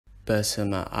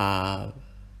በስመ አብ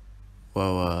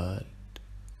ወወልድ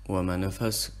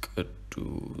ወመንፈስ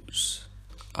ቅዱስ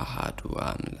አሐዱ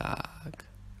አምላክ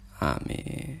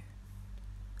አሜን።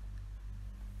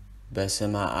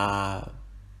 በስመ አብ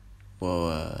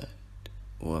ወወልድ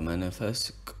ወመንፈስ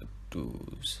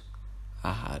ቅዱስ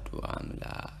አሐዱ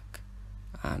አምላክ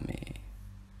አሜን።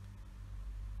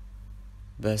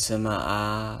 በስመ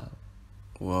አብ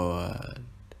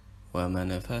ወወልድ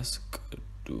ወመንፈስ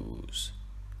ቅዱስ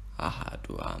አሐዱ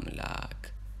አምላክ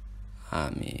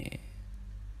አሜን።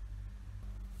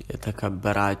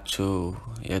 የተከበራችሁ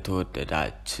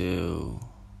የተወደዳችሁ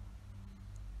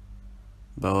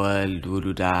በወልድ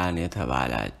ውሉዳን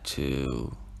የተባላችሁ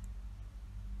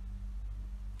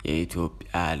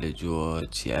የኢትዮጵያ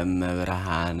ልጆች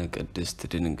የእመብርሃን ቅድስት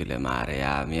ድንግል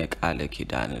ማርያም የቃል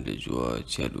ኪዳን ልጆች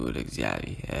የልዑል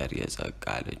እግዚአብሔር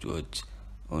የጸጋ ልጆች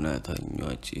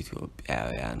እውነተኞች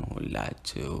ኢትዮጵያውያን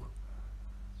ሁላችሁ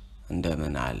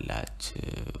እንደምን አላችሁ?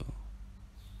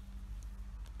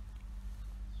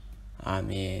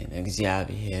 አሜን።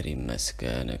 እግዚአብሔር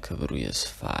ይመስገን፣ ክብሩ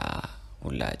ይስፋ።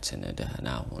 ሁላችን ደህና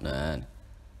ሆነን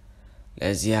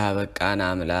ለዚህ አበቃን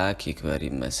አምላክ ይክበር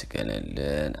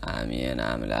ይመስገንልን። አሜን።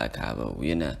 አምላክ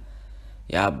አበዊነ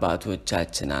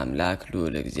የአባቶቻችን አምላክ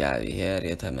ልዑል እግዚአብሔር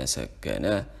የተመሰገነ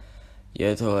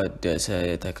የተወደሰ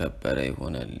የተከበረ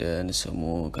ይሁንልን። ስሙ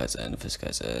ከጽንፍ እስከ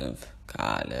ጽንፍ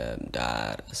ከዓለም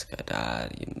ዳር እስከ ዳር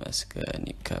ይመስገን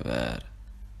ይከበር።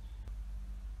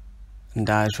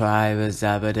 እንዳሸዋ የበዛ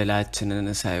በደላችንን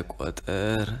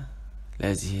ሳይቆጥር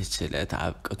ለዚህ ዕለት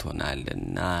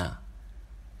አብቅቶናልና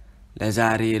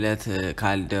ለዛሬ ዕለት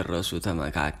ካልደረሱ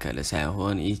ተመካከለ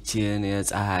ሳይሆን ይህችን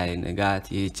የፀሐይ ንጋት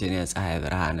ይህችን የፀሐይ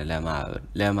ብርሃን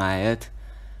ለማየት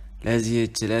ለዚህ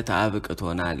ዕለት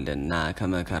አብቅቶናልና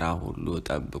ከመከራ ሁሉ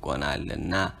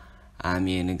ጠብቆናልና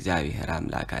አሜን። እግዚአብሔር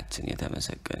አምላካችን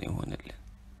የተመሰገነ ይሁንልን።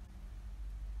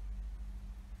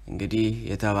 እንግዲህ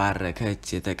የተባረከች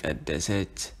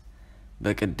የተቀደሰች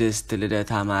በቅድስት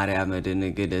ልደታ ማርያም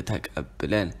ድንግል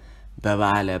ተቀብለን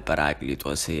በበዓለ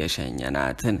ጰራቅሊጦስ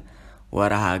የሸኘናትን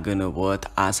ወርሃ ግንቦት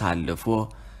አሳልፎ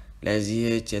ለዚህ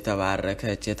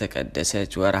የተባረከች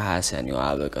የተቀደሰች ወርሃ ሰኔው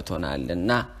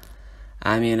አብቅቶናልና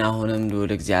አሜን። አሁንም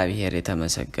ልዑል እግዚአብሔር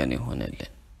የተመሰገነ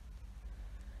ይሁንልን።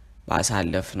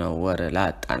 ባሳለፍነው ወር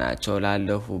ላጣናቸው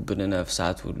ላለፉብን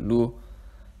ነፍሳት ሁሉ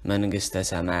መንግሥተ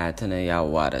ሰማያትን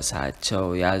ያዋረሳቸው፣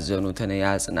 ያዘኑትን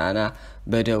ያጽናና፣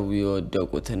 በደዌ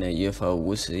የወደቁትን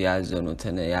ይፈውስ፣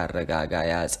 ያዘኑትን ያረጋጋ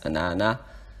ያጽናና፣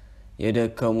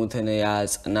 የደከሙትን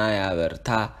ያጽና ያበርታ።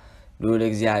 ልዑል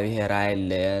እግዚአብሔር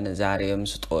አይለየን። ዛሬም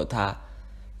ስጦታ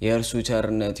የእርሱ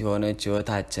ቸርነት የሆነች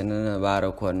ሕይወታችንን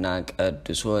ባርኮና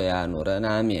ቀድሶ ያኑረን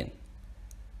አሜን።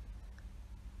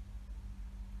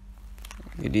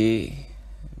 እንግዲህ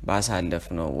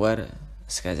ባሳለፍነው ወር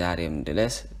እስከ ዛሬም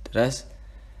ድረስ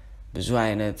ብዙ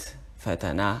አይነት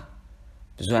ፈተና፣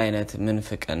 ብዙ አይነት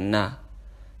ምንፍቅና፣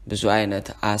 ብዙ አይነት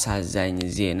አሳዛኝ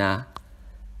ዜና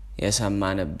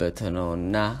የሰማንበት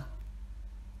ነውና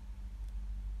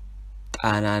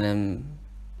ጣናንም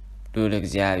ልዑል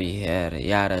እግዚአብሔር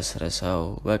ያረስርሰው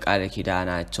በቃል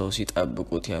ኪዳናቸው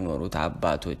ሲጠብቁት የኖሩት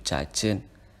አባቶቻችን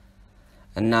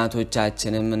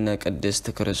እናቶቻችንም እነ ቅድስት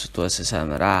ክርስቶስ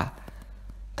ሰምራ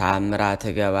ታምራት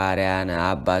ገባሪያን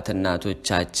አባት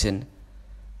እናቶቻችን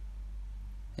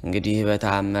እንግዲህ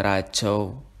በታምራቸው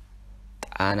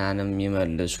ጣናንም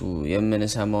ይመልሱ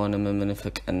የምንሰማውንም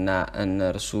ምንፍቅና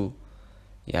እነርሱ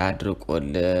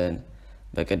ያድርቁልን።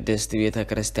 በቅድስት ቤተ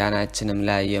ክርስቲያናችንም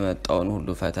ላይ የመጣውን ሁሉ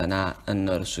ፈተና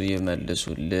እነርሱ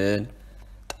ይመልሱልን።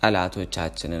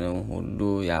 ጠላቶቻችንንም ሁሉ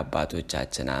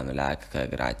የአባቶቻችን አምላክ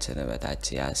ከእግራችን በታች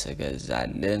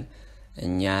ያስገዛልን።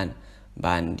 እኛን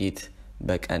በአንዲት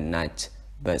በቀናች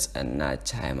በጸናች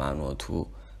ሃይማኖቱ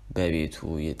በቤቱ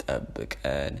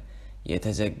ይጠብቀን።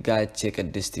 የተዘጋች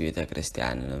የቅድስት ቤተ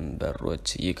ክርስቲያንንም በሮች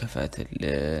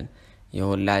ይክፈትልን።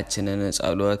 የሁላችንን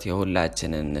ጸሎት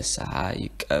የሁላችንን ንስሐ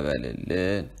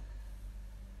ይቀበልልን።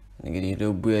 እንግዲህ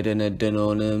ልቡ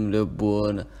የደነደነውንም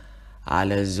ልቡን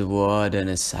አለዝቦ ወደ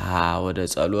ንስሐ ወደ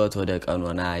ጸሎት ወደ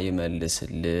ቀኖና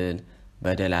ይመልስልን።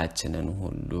 በደላችንን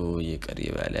ሁሉ ይቅር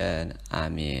ይበለን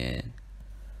አሜን።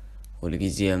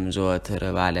 ሁልጊዜም ዘወትር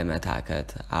ባለመታከት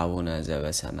አቡነ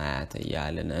ዘበሰማያት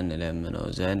እያልን እንለምነው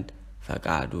ዘንድ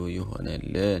ፈቃዱ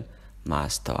ይሆንልን።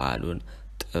 ማስተዋሉን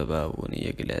ጥበቡን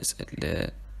ይግለጽልን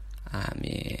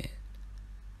አሜን።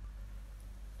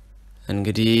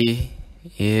 እንግዲህ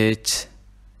ይህች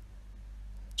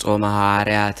ጾመ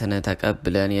ሐዋርያትን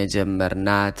ተቀብለን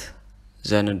የጀመርናት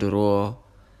ዘንድሮ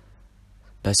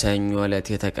በሰኞ ዕለት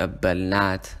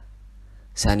የተቀበልናት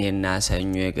ሰኔና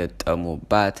ሰኞ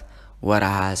የገጠሙባት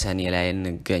ወርሃ ሰኔ ላይ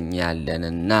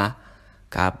እንገኛለንና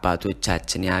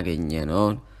ከአባቶቻችን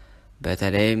ያገኘነውን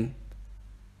በተለይም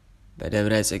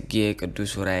በደብረ ጽጌ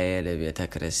ቅዱስ ዑራኤል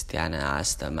ቤተክርስቲያን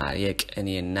አስተማሪ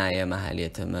የቅኔና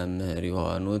የማህሌት መምህር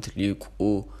የሆኑት ሊቁ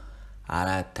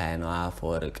አራት አይናው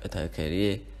አፈወርቅ ተክሌ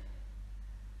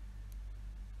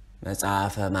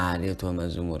መጽሐፈ ማህሌት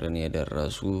ወመዝሙርን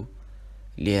የደረሱ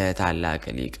ታላቅ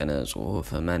ሊቅን ጽሑፍ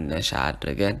መነሻ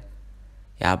አድርገን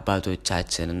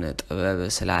የአባቶቻችንን ጥበብ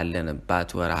ስላለንባት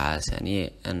ወርሃ ሰኔ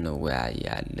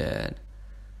እንወያያለን።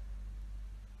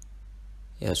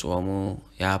 የጾሙ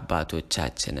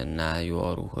የአባቶቻችንና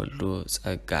የወሩ ሁሉ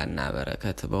ጸጋና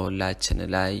በረከት በሁላችን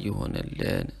ላይ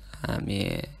ይሁንልን፣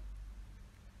 አሜን።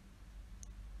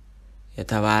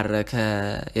 የተባረከ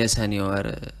የሰኔ ወር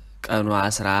ቀኑ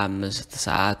 15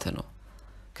 ሰዓት ነው።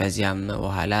 ከዚያም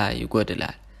በኋላ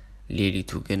ይጎድላል።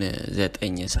 ሌሊቱ ግን 9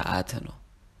 ሰዓት ነው።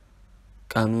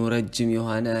 ቀኑ ረጅም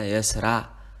የሆነ የሥራ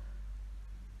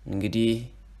እንግዲህ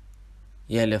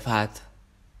የልፋት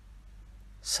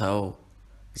ሰው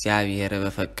እግዚአብሔር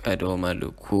በፈቀደው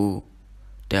መልኩ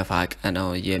ደፋ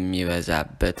ቀናው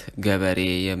የሚበዛበት ገበሬ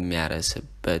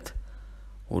የሚያረስበት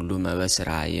ሁሉም በስራ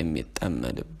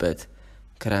የሚጠመድበት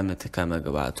ክረምት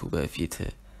ከመግባቱ በፊት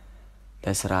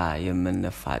ለስራ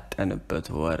የምንፋጠንበት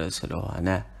ወር ስለሆነ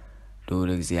ልዑል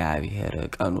እግዚአብሔር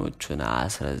ቀኖቹን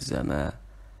አስረዘመ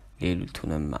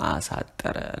ሌሊቱንም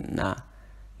አሳጠረና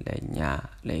ለኛ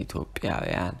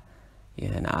ለኢትዮጵያውያን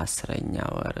ይህን 10ኛ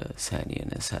ወር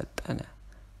ሰኔን ሰጠነ።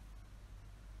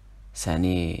 ሰኔ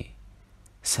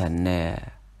ሰነ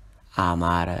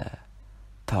አማረ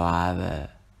ተዋበ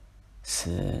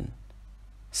ስን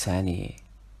ሰኔ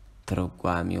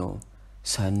ትርጓሜው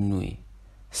ሰኑይ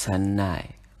ሰናይ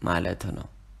ማለት ነው።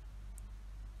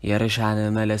 የርሻን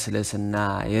መለስለስና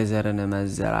የዘርን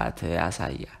መዘራት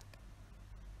ያሳያል።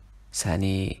 ሰኔ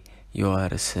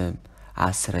የወር ስም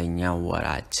 10ኛው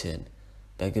ወራችን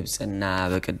በግብጽና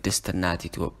በቅድስት እናት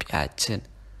ኢትዮጵያችን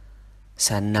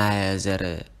ሰናይ ዘር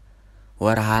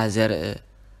ወርሃ ዘር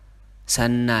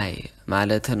ሰናይ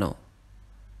ማለት ነው።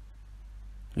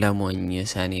 ለሞኝ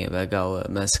ሰኔ በጋው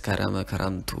መስከረም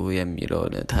ክረምቱ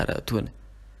የሚለውን ተረቱን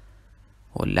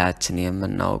ሁላችን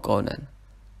የምናውቀው ነን።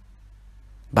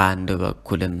 በአንድ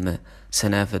በኩልም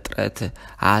ስነ ፍጥረት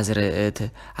አዝርዕት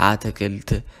አትክልት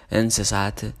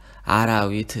እንስሳት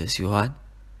አራዊት ሲሆን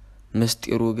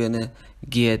ምስጢሩ ግን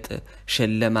ጌጥ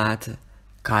ሽልማት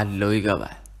ካለው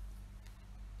ይገባል።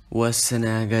 ወስነ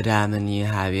ገዳምን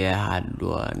ይሃቢያ አሉ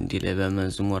እንዲል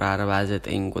በመዝሙር 49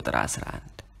 ቁጥር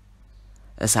 11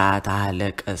 እሳት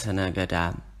አለቀ ስነ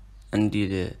ገዳም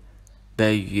እንዲል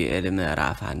በኢዩኤል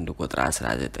ምዕራፍ 1 ቁጥር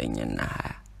 19 እና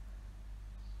 20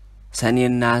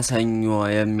 ሰኔና ሰኞ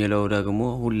የሚለው ደግሞ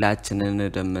ሁላችንን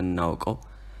እንደምናውቀው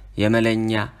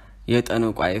የመለኛ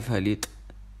የጠንቋይ ፈሊጥ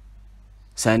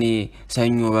ሰኔ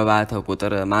ሰኞ በባተ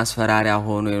ቁጥር ማስፈራሪያ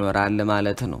ሆኖ ይኖራል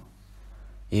ማለት ነው።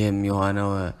 ይህም የሆነው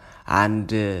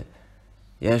አንድ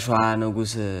የሸዋ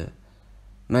ንጉስ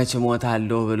መች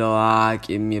ሞታለሁ ብለው አዋቂ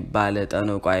የሚባል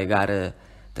ጠንቋይ ጋር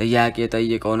ጥያቄ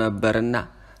ጠይቀው ነበርና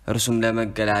እርሱም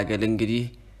ለመገላገል እንግዲህ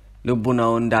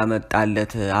ልቡናው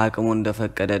እንዳመጣለት አቅሙ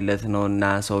እንደፈቀደለት ነውና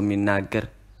ሰው የሚናገር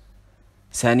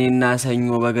ሰኔና ሰኞ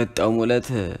በገጠሙለት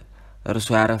እርሱ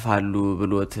ያረፋሉ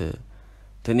ብሎት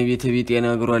ትንቢት ቢጤ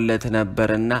ነግሮለት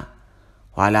ነበርና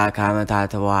ኋላ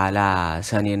ከዓመታት በኋላ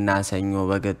ሰኔና ሰኞ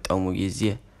በገጠሙ ጊዜ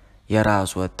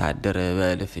የራሱ ወታደር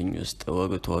በእልፍኝ ውስጥ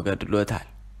ወግቶ ገድሎታል።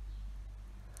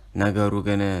 ነገሩ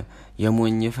ግን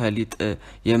የሞኝ ፈሊጥ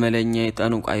የመለኛ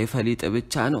የጠንቋይ ፈሊጥ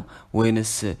ብቻ ነው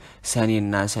ወይንስ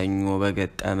ሰኔና ሰኞ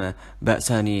በገጠመ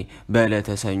በሰኔ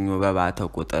በዕለተ ሰኞ በባተ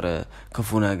ቁጥር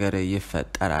ክፉ ነገር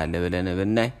ይፈጠራል ብለን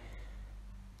ብናይ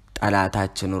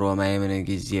ጠላታችን ሮማይ ምን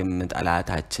ጊዜም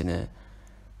ጠላታችን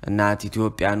እናት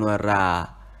ኢትዮጵያን ወራ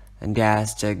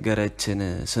እንዲያስቸገረችን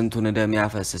ስንቱን ደም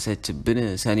ያፈሰሰችብን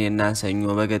ሰኔና ሰኞ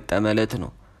በገጠመለት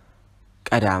ነው።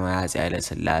 ቀዳማዊ አፄ ኃይለ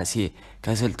ሥላሴ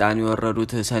ከስልጣን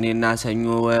የወረዱት ሰኔና ሰኞ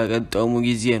በገጠሙ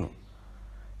ጊዜ ነው።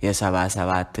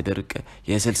 የ77 ድርቅ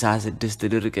የ66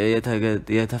 ድርቅ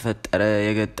የተፈጠረ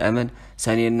የገጠመን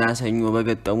ሰኔና ሰኞ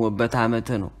በገጠሙበት ዓመት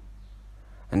ነው።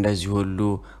 እንደዚህ ሁሉ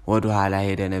ወደ ኋላ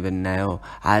ሄደን ብናየው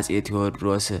አፄ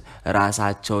ቴዎድሮስ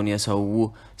ራሳቸውን የሰው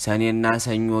ሰኔና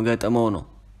ሰኞ ገጥመው ነው።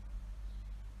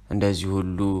 እንደዚህ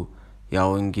ሁሉ ያው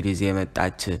እንግሊዝ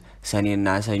የመጣች ሰኔና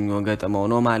ሰኞ ገጥመው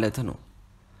ነው ማለት ነው።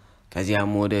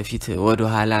 ከዚያም ወደፊት ወደ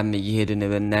ኋላም እየሄድን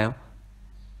ብናየው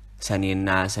ሰኔና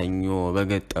ሰኞ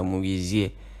በገጠሙ ጊዜ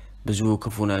ብዙ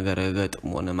ክፉ ነገር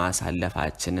ገጥሞን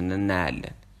ማሳለፋችንን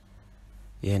እናያለን።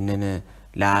 ይህንን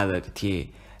ለአበቅቴ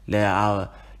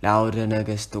ለአውደ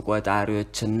ነገስት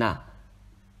ቆጣሪዎችና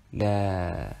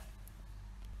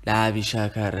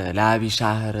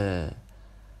ለአቢሻህር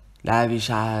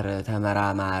ለአቢሻህር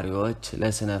ተመራማሪዎች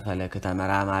ለስነ ፈለክ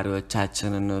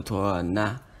ተመራማሪዎቻችን እንተወና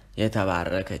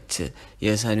የተባረከች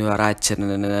የሰኔ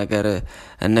ወራችንን ነገር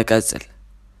እንቀጽል።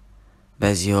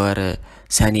 በዚህ ወር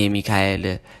ሰኔ ሚካኤል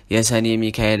የሰኔ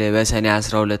ሚካኤል በሰኔ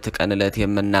 12 ቀን ዕለት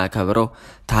የምናከብረው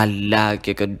ታላቅ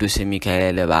የቅዱስ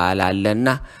ሚካኤል በዓል አለና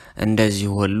እንደዚህ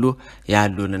ሁሉ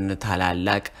ያሉንን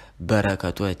ታላላቅ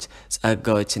በረከቶች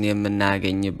ጸጋዎችን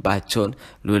የምናገኝባቸውን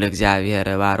ሉል እግዚአብሔር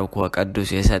ባርኮ ቅዱስ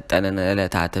የሰጠንን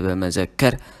ዕለታት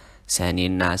በመዘከር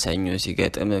ሰኔና ሰኞ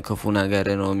ሲገጥም ክፉ ነገር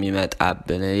ነው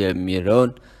የሚመጣብን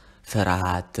የሚለውን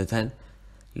ፍርሃት ትተን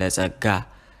ለጸጋ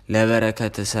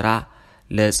ለበረከት ሥራ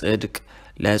ለጽድቅ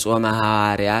ለጾመ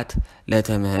ሐዋርያት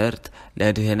ለትምህርት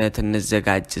ለድህነት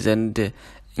እንዘጋጅ ዘንድ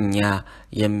እኛ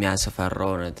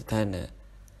የሚያስፈራውን ትተን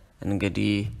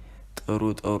እንግዲህ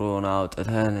ጥሩን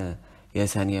አውጥተን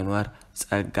የሰኔን ወር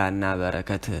ጸጋና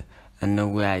በረከት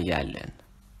እንወያያለን።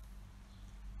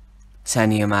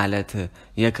 ሰኔ ማለት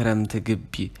የክረምት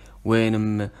ግቢ ወይንም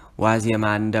ዋዜማ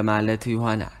እንደማለት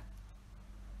ይሆናል።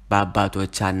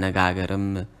 በአባቶች አነጋገርም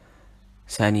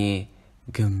ሰኔ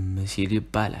ግም ሲል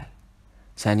ይባላል።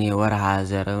 ሰኔ ወርሃ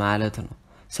ዘር ማለት ነው።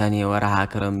 ሰኔ ወርሃ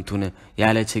ክረምቱን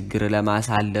ያለ ችግር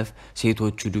ለማሳለፍ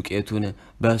ሴቶቹ ዱቄቱን፣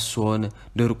 በሶን፣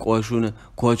 ድርቆሹን፣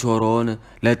 ኮቾሮን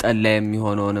ለጠላ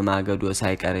የሚሆነውን ማገዶ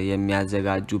ሳይቀር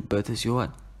የሚያዘጋጁበት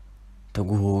ሲሆን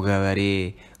ትጉህ ገበሬ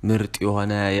ምርጥ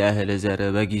የሆነ የእህል ዘር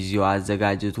በጊዜው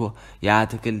አዘጋጅቶ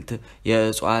የአትክልት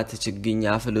የእጽዋት ችግኝ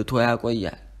አፍልቶ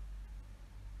ያቆያል።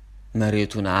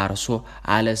 መሬቱን አርሶ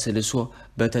አለስልሶ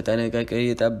በተጠነቀቀ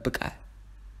ይጠብቃል።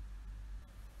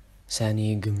 ሰኔ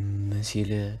ግም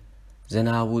ሲል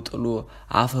ዝናቡ ጥሎ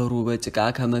አፈሩ በጭቃ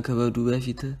ከመክበዱ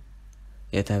በፊት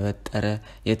የተበጠረ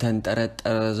የተንጠረጠረ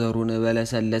ዘሩን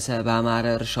በለሰለሰ ባማረ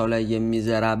እርሻው ላይ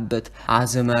የሚዘራበት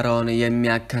አዝመራውን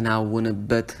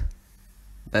የሚያከናውንበት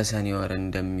በሰኔ ወር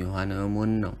እንደሚሆን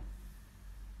እሙን ነው።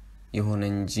 ይሁን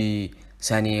እንጂ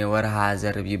ሰኔ ወርሃ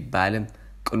ዘር ቢባልም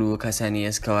ቅሉ ከሰኔ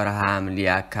እስከ ወርሃ ሐምሌ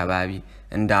አካባቢ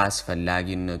እንደ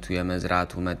አስፈላጊነቱ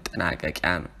የመዝራቱ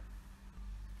መጠናቀቂያ ነው።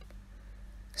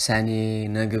 ሰኔ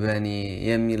ነግበኔ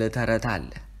የሚል ተረት አለ።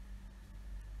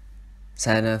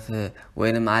 ሰነፍ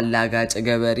ወይንም አላጋጭ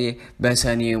ገበሬ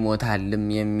በሰኔ ይሞታልም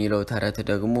የሚለው ተረት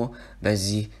ደግሞ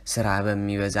በዚህ ስራ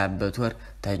በሚበዛበት ወር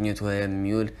ተኝቶ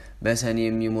የሚውል በሰኔ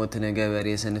የሚሞትን ገበሬ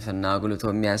ስንፍና አጉልቶ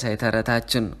የሚያሳይ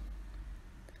ተረታችን ነው።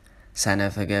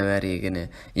 ሰነፍ ገበሬ ግን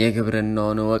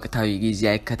የግብርናውን ወቅታዊ ጊዜ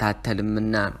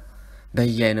አይከታተልምና ነው።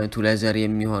 በየአይነቱ ለዘር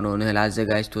የሚሆነውን እህል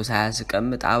አዘጋጅቶ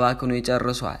ሳያስቀምጥ አባክኖ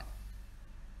ይጨርሰዋል።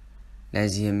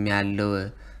 ለዚህም ያለው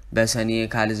በሰኔ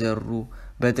ካልዘሩ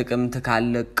በጥቅምት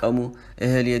ካልለቀሙ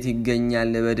እህል የት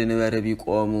ይገኛል በድንበር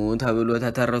ቢቆሙ ተብሎ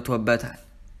ተተርቶበታል።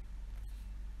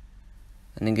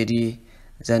 እንግዲህ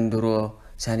ዘንድሮ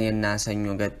ሰኔና ሰኞ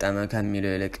ገጠመ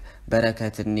ከሚለው ይልቅ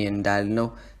በረከትኔ እንዳልነው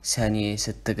ሰኔ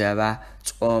ስትገባ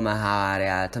ጾመ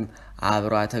ሐዋርያትም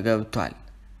አብሯ ተገብቷል።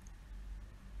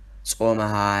 ጾመ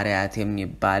ሐዋርያት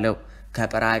የሚባለው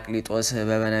ከጰራቅሊጦስ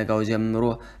በበነጋው ጀምሮ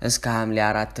እስከ ሐምሌ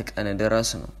 4 ቀን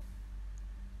ድረስ ነው።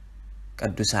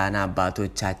 ቅዱሳን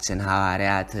አባቶቻችን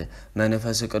ሐዋርያት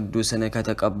መንፈስ ቅዱስን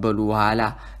ከተቀበሉ በኋላ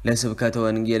ለስብከተ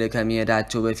ወንጌል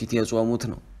ከመሄዳቸው በፊት የጾሙት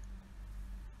ነው።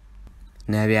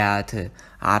 ነቢያት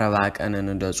 40 ቀንን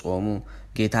እንደጾሙ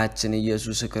ጌታችን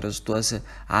ኢየሱስ ክርስቶስ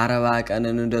 40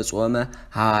 ቀንን እንደጾመ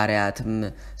ሐዋርያትም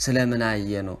ስለምን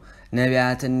አየ ነው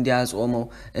ነቢያት እንዲያጾመው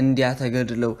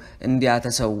እንዲያተገድለው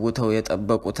እንዲያተሰውተው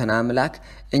የጠበቁትን አምላክ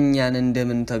እኛን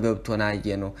እንደምን ተገብቶን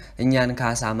አየ ነው። እኛን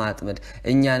ካሳ ማጥመድ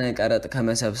እኛን ቀረጥ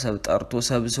ከመሰብሰብ ጠርቶ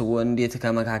ሰብስቦ እንዴት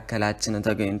ከመካከላችን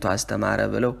ተገኝቶ አስተማረ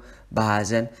ብለው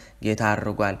በሐዘን ጌታ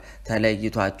አርጓል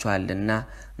ተለይቷቸዋልና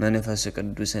መንፈስ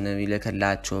ቅዱስን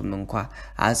ቢልክላቸውም እንኳ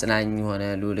አጽናኝ ሆነ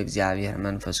ሉል እግዚአብሔር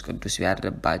መንፈስ ቅዱስ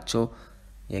ቢያድርባቸው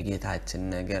የጌታችን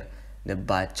ነገር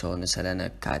ልባቸውን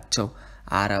ስለነካቸው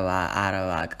 40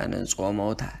 ቀን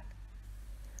ጾመውታል።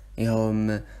 ይኸውም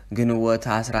ግንቦት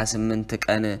 18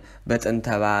 ቀን በጥንተ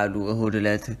በዓሉ እሁድ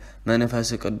ዕለት መንፈስ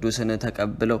ቅዱስን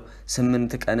ተቀብለው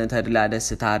 8 ቀን ተድላ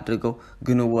ደስታ አድርገው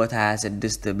ግንቦት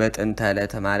 26 በጥንተ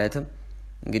ዕለት ማለትም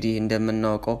እንግዲህ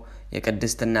እንደምናውቀው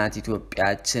የቅድስት እናት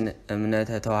ኢትዮጵያችን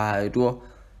እምነተ ተዋህዶ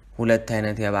ሁለት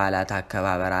አይነት የበዓላት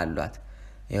አከባበር አሏት።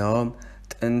 ይኸውም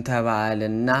ጥንተ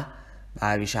በዓልና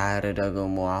በአቢሻህር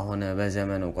ደግሞ አሁን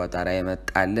በዘመን ቆጠራ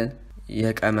የመጣልን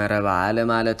የቀመረ በዓል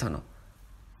ማለት ነው።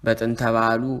 በጥንተ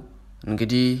በዓሉ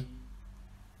እንግዲህ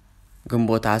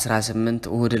ግንቦት 18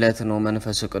 እሁድ ዕለት ነው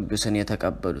መንፈስ ቅዱስን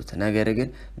የተቀበሉት። ነገር ግን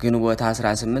ግንቦት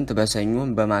 18 በሰኞም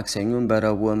በማክሰኞም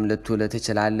በረቡዕም ልትውል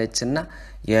ትችላለችና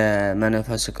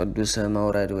የመንፈስ ቅዱስ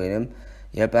መውረድ ወይንም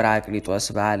የጰራቅሊጦስ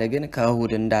በዓል ግን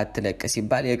ከእሁድ እንዳትለቅ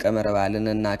ሲባል የቀመር በዓልን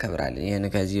እናከብራለን። ይህን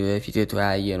ከዚህ በፊት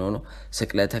የተወያየነው ነው።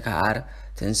 ስቅለተ ከዓርብ፣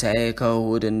 ትንሣኤ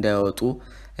ከእሁድ እንዳይወጡ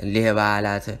እሊህ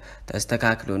በዓላት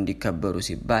ተስተካክለው እንዲከበሩ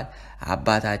ሲባል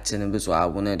አባታችን ብፁዕ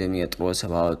አቡነ ድሜጥሮስ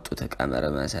ባወጡት ቀመር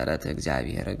መሰረት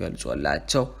እግዚአብሔር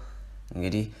ገልጾላቸው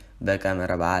እንግዲህ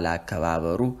በቀመር በዓል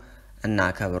አከባበሩ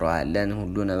እናከብረዋለን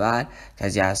ሁሉን በዓል።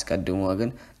 ከዚያ አስቀድሞ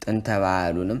ግን ጥንተ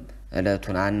በዓሉንም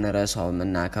ዕለቱን አንረሳውም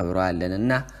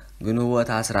እናከብረዋለንና ግንቦት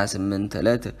 18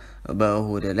 ዕለት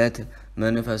በእሁድ ዕለት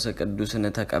መንፈስ ቅዱስን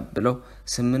ተቀብለው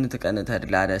 8 ቀን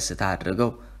ተድላ ደስታ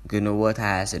አድርገው ግንቦት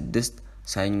 26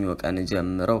 ሰኞ ቀን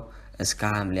ጀምረው እስከ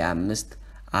ሐምሌ 5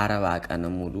 40 ቀን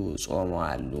ሙሉ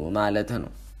ጾመዋሉ ማለት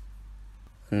ነው።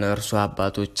 እነርሱ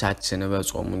አባቶቻችን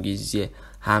በጾሙ ጊዜ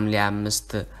ሐምሌ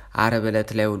 5 ዓርብ ዕለት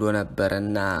ላይ ውሎ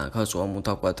ነበርና ከጾሙ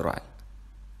ተቆጥሯል።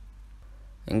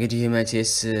 እንግዲህ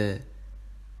መቼስ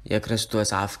የክርስቶስ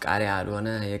አፍቃሪ ያልሆነ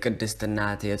የቅድስት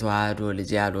እናት የተዋህዶ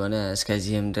ልጅ ያልሆነ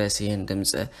እስከዚህም ድረስ ይህን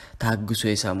ድምጽ ታግሶ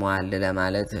ይሰማዋል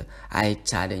ለማለት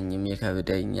አይቻለኝም፣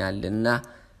 ይከብደኛልና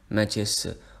መቼስ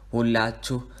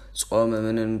ሁላችሁ ጾም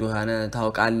ምን እንደሆነ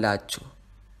ታውቃላችሁ።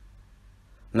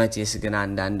 መቼስ ግን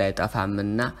አንዳንድ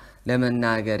አይጠፋምና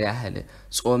ለመናገር ያህል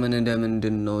ጾምን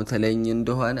እንደምንድነው ትለኝ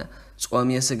እንደሆነ ጾም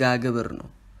የሥጋ ግብር ነው፣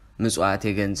 ምጽዋት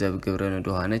የገንዘብ ግብርን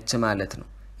እንደሆነች ማለት ነው።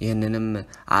 ይህንንም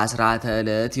አስራተ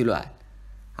ዕለት ይሏል።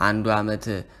 አንዱ ዓመት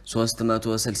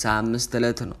 365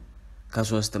 ዕለት ነው።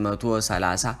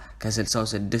 ከ330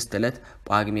 ከ66 ዕለት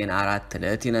ጳጉሜን 4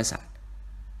 ዕለት ይነሳል።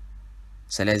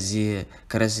 ስለዚህ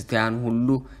ክርስቲያን ሁሉ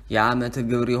የዓመት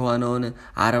ግብር የሆነውን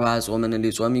 40 ጾምን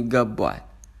ሊጾም ይገባዋል።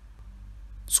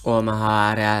 ጾመ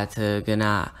ሐዋርያት ግና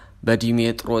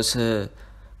በዲሜጥሮስ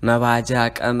መባጃ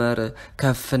ቀመር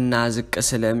ከፍና ዝቅ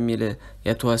ስለሚል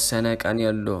የተወሰነ ቀን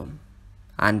የለውም።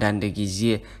 አንዳንድ ጊዜ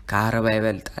ከ40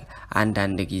 ይበልጣል፣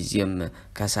 አንዳንድ ጊዜም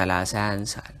ከ30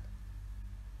 ያንሳል።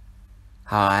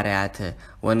 ሐዋርያት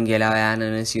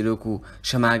ወንጌላውያንን ሲልኩ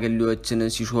ሽማግሌዎችን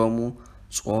ሲሾሙ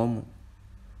ጾሙ።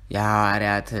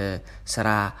 የሐዋርያት ሥራ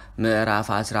ምዕራፍ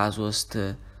 13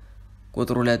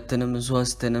 ቁጥር 2ንም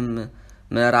 3ንም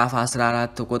ምዕራፍ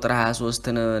 14 ቁጥር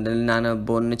 23ን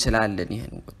ልናነበው እንችላለን።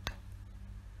 ይህን ጉዳይ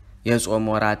የጾም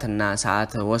ወራትና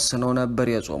ሰዓት ወስነው ነበር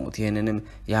የጾሙት። ይህንንም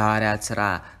የሐዋርያት ሥራ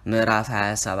ምዕራፍ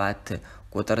 27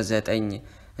 ቁጥር 9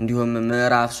 እንዲሁም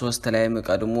ምዕራፍ 3 ላይም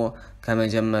ቀድሞ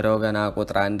ከመጀመሪያው ገና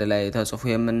ቁጥር 1 ላይ ተጽፎ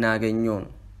የምናገኘው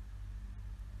ነው።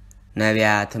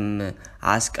 ነቢያትም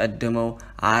አስቀድመው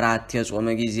 4 የጾም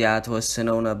ጊዜያት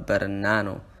ወስነው ነበርና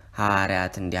ነው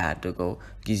ሐዋርያት እንዲህ አድርገው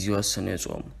ጊዜ ወስነው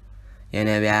የጾሙ።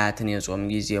 የነቢያትን የጾም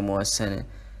ጊዜ መወሰን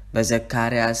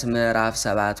በዘካርያስ ምዕራፍ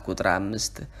 7 ቁጥር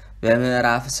 5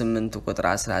 በምዕራፍ 8 ቁጥር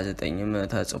 19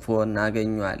 ተጽፎ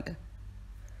እናገኘዋለን።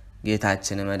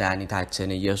 ጌታችን መድኃኒታችን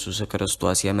ኢየሱስ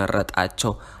ክርስቶስ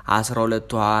የመረጣቸው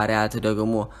 12 ሐዋርያት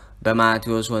ደግሞ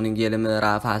በማቴዎስ ወንጌል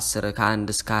ምዕራፍ 10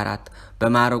 ከ1 እስከ 4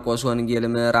 በማርቆስ ወንጌል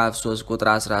ምዕራፍ 3 ቁጥር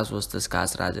 13 እስከ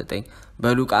 19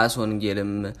 በሉቃስ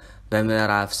ወንጌልም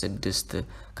በምዕራፍ 6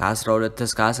 ከ12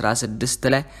 እስከ 16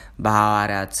 ላይ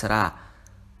በሐዋርያት ሥራ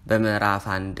በምዕራፍ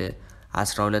 1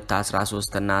 12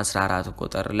 13 እና 14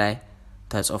 ቁጥር ላይ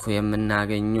ተጽፎ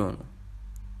የምናገኘው ነው።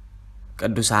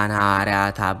 ቅዱሳን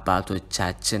ሐዋርያት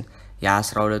አባቶቻችን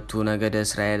የ12ቱ ነገደ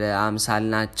እስራኤል አምሳል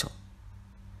ናቸው።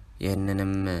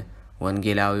 ይህንንም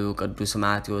ወንጌላዊው ቅዱስ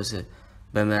ማቴዎስ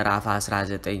በምዕራፍ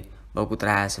 19 በቁጥር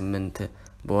 28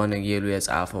 በወንጌሉ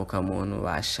የጻፈው ከመሆኑ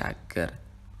ባሻገር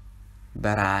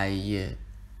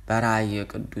በራእይ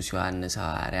ቅዱስ ዮሐንስ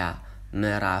ሐዋርያ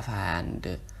ምዕራፍ 21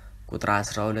 ቁጥር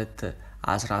 12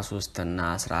 13 እና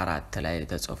 14 ላይ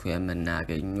ተጽፎ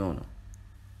የምናገኘው ነው።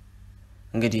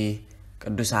 እንግዲህ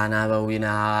ቅዱሳን አበዊነ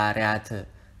ሐዋርያት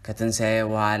ከትንሣኤ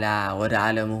በኋላ ወደ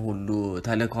ዓለም ሁሉ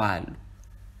ተልከዋል።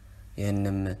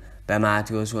 ይህንም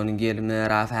በማቴዎስ ወንጌል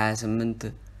ምዕራፍ 28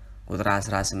 ቁጥር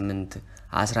 18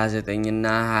 19 እና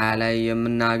 20 ላይ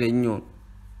የምናገኘው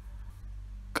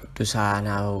ቅዱሳን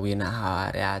አበዊነ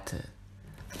ሐዋርያት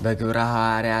በግብረ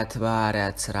ሐዋርያት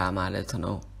በሐዋርያት ሥራ ማለት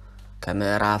ነው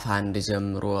ከምዕራፍ 1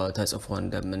 ጀምሮ ተጽፎ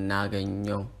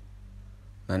እንደምናገኘው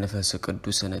መንፈስ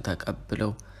ቅዱስን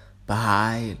ተቀብለው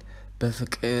በኃይል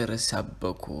በፍቅር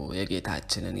ሰበኩ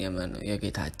የጌታችንን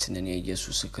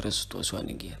የኢየሱስ ክርስቶስ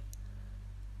ወንጌል።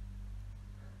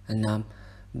 እናም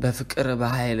በፍቅር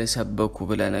በኃይል ሰበኩ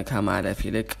ብለን ከማለፍ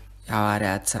ይልቅ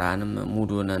የሐዋርያት ሥራንም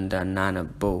ሙሉን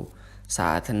እንዳናነበው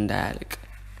ሰዓት እንዳያልቅ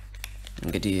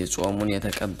እንግዲህ ጾሙን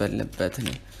የተቀበልንበትን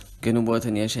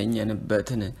ግንቦትን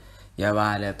የሸኘንበትን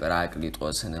የበዓለ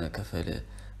ጰራቅሊጦስን ክፍል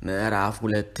ምዕራፍ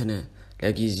 2ን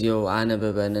ለጊዜው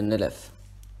አንብበን እንለፍ።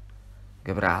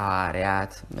 ግብረ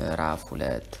ሐዋርያት ምዕራፍ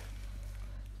 2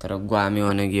 ትርጓሜ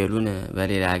ወንጌሉን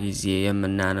በሌላ ጊዜ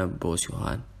የምናነበው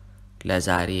ሲሆን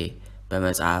ለዛሬ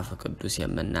በመጽሐፍ ቅዱስ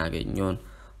የምናገኘውን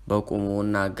በቁሙ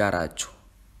እናጋራችሁ።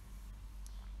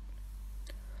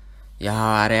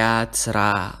 የሐዋርያት ሥራ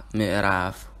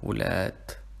ምዕራፍ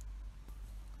 2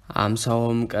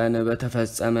 50ም ቀን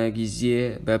በተፈጸመ ጊዜ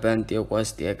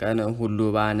በጴንጤቆስጤ ቀን ሁሉ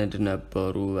ባንድ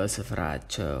ነበሩ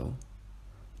በስፍራቸው።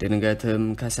 ድንገትም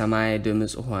ከሰማይ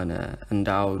ድምጽ ሆነ እንደ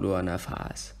አውሎ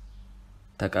ነፋስ፣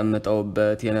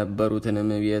 ተቀምጠውበት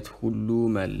የነበሩትንም ቤት ሁሉ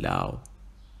መላው።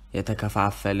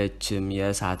 የተከፋፈለችም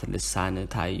የእሳት ልሳን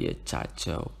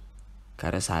ታየቻቸው፣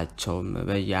 ከራሳቸውም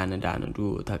በያንዳንዱ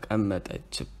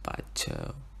ተቀመጠችባቸው።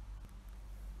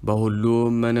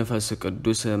 በሁሉም መንፈስ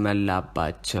ቅዱስ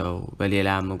መላባቸው፣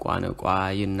 በሌላም ቋንቋ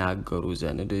ይናገሩ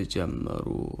ዘንድ ጀመሩ፣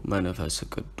 መንፈስ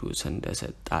ቅዱስ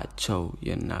እንደሰጣቸው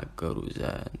ይናገሩ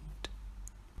ዘንድ።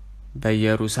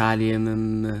 በኢየሩሳሌምም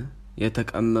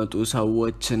የተቀመጡ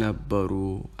ሰዎች ነበሩ፣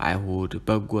 አይሁድ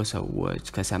በጎ ሰዎች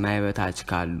ከሰማይ በታች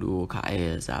ካሉ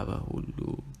ከአሕዛብ ሁሉ።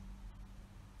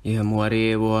 ይህም ወሬ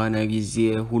በሆነ ጊዜ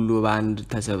ሁሉ በአንድ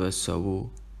ተሰበሰቡ፣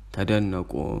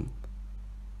 ተደነቁም።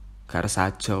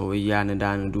 ከእርሳቸው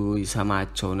እያንዳንዱ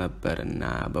ይሰማቸው ነበርና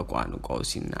በቋንቋው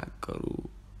ሲናገሩ።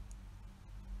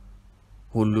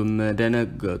 ሁሉም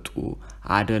ደነገጡ፣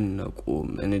 አደነቁም፣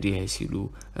 እንዲህ ሲሉ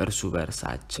እርሱ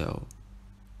በርሳቸው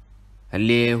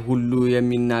እሊህ ሁሉ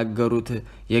የሚናገሩት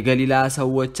የገሊላ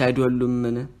ሰዎች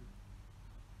አይደሉምን?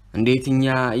 እንዴት እኛ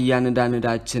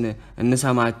እያንዳንዳችን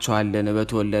እንሰማቸዋለን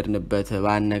በተወለድንበት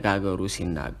ባነጋገሩ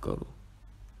ሲናገሩ?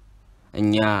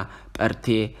 እኛ ጰርቴ፣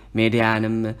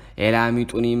 ሜዲያንም፣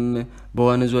 ኤላሚጡኒም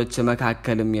በወንዞች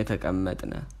መካከልም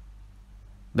የተቀመጥነ፣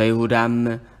 በይሁዳም፣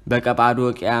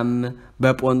 በቀጳዶቅያም፣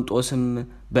 በጶንጦስም፣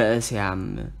 በእስያም፣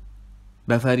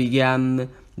 በፈሪጊያም፣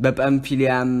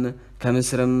 በጳምፊልያም፣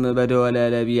 ከምስርም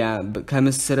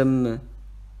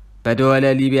በደወለ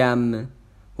ሊቢያም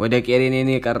ወደ ቄሬኔን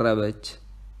የቀረበች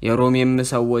የሮሜም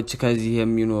ሰዎች ከዚህ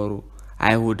የሚኖሩ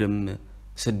አይሁድም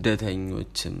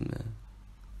ስደተኞችም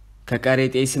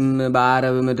ከቀሬጤስም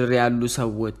በአረብ ምድር ያሉ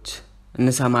ሰዎች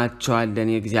እንሰማቸዋለን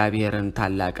የእግዚአብሔርን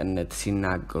ታላቅነት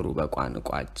ሲናገሩ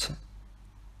በቋንቋቸው።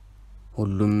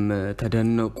 ሁሉም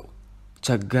ተደነቁ፣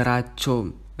 ቸገራቸውም፣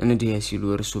 እንዲህ ሲሉ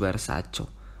እርሱ በርሳቸው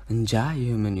እንጃ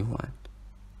ይህ ምን ይሆን?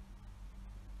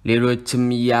 ሌሎችም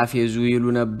እያፌዙ ይሉ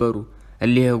ነበሩ፣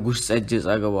 እሊህ ጉሽ ጠጅ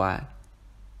ጠግበዋል።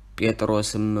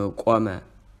 ጴጥሮስም ቆመ፣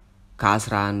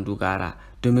 ከ11 ጋር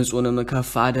ድምፁንም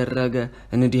ከፍ አደረገ፣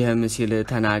 እንዲህም ሲል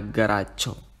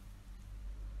ተናገራቸው።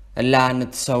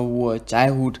 እናንተ ሰዎች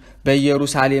አይሁድ፣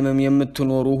 በኢየሩሳሌምም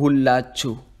የምትኖሩ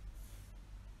ሁላችሁ፣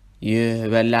 ይህ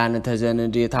በእናንተ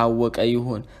ዘንድ የታወቀ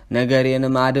ይሁን፣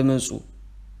 ነገሬንም አድምጹ።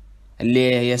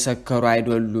 እሊህ የሰከሩ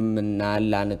አይደሉምና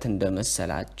እናንተ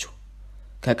እንደመሰላችሁ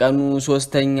ከቀኑ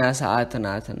 3ኛ ሰዓት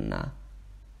ናትና።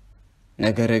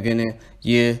 ነገር ግን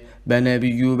ይህ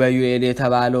በነቢዩ በዩኤል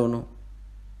የተባለው ነው።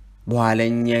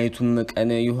 በኋለኛይቱም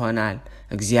ቀን ይሆናል፣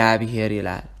 እግዚአብሔር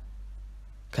ይላል፣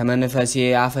 ከመንፈሴ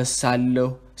አፈሳለሁ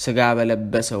ሥጋ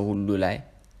በለበሰው ሁሉ ላይ፣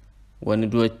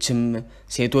 ወንዶችም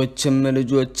ሴቶችም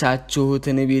ልጆቻችሁ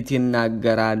ትንቢት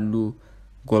ይናገራሉ፣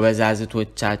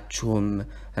 ጎበዛዝቶቻችሁም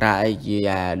ራእይ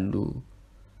ያያሉ፣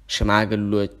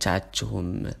 ሽማግሎቻችሁም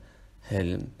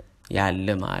ሕልም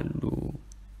ያልማሉ።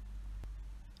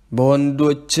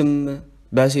 በወንዶችም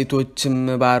በሴቶችም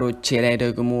ባሮቼ ላይ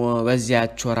ደግሞ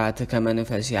በዚያች ወራት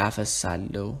ከመንፈሴ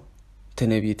አፈሳለሁ፣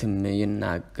 ትንቢትም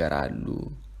ይናገራሉ።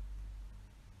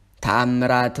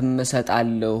 ተአምራትም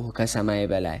እሰጣለሁ ከሰማይ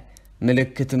በላይ፣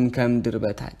 ምልክትም ከምድር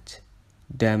በታች፣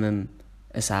 ደምም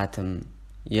እሳትም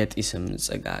የጢስም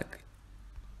ጽጋግ።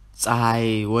 ፀሐይ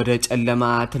ወደ ጨለማ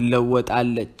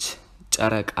ትለወጣለች፣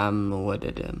 ጨረቃም ወደ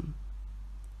ደም፣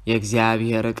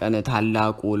 የእግዚአብሔር ቀን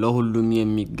ታላቁ ለሁሉም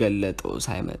የሚገለጠው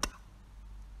ሳይመጣ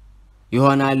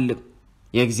ይሆናል።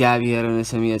 የእግዚአብሔርን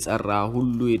ስም የጸራ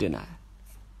ሁሉ ይድናል።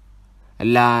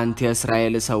 እናንተ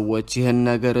የእስራኤል ሰዎች ይህን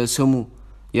ነገር ስሙ፣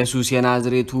 ኢየሱስ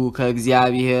የናዝሬቱ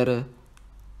ከእግዚአብሔር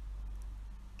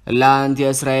እናንተ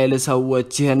የእስራኤል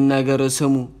ሰዎች ይህን ነገር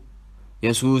ስሙ፣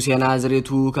 ኢየሱስ የናዝሬቱ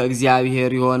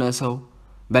ከእግዚአብሔር የሆነ ሰው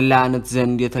በእናንተ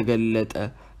ዘንድ የተገለጠ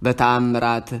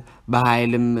በተአምራት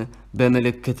በኃይልም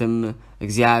በምልክትም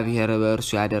እግዚአብሔር በእርሱ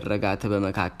ያደረጋት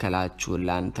በመካከላችሁ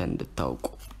እናንተ እንድታውቁ።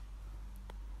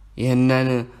 ይህንን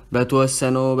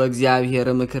በተወሰነው በእግዚአብሔር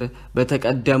ምክር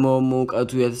በተቀደመው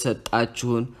ዕውቀቱ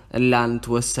የተሰጣችሁን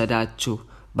እናንተ ወሰዳችሁ፣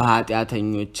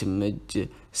 በኃጢአተኞችም እጅ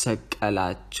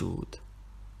ሰቀላችሁት፣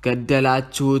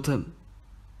 ገደላችሁትም።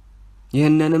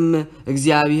 ይህንንም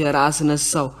እግዚአብሔር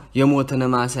አስነሳው፣ የሞትን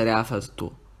ማሰሪያ ፈትቶ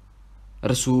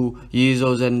እርሱ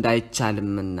ይይዘው ዘንድ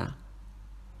አይቻልምና።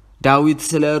 ዳዊት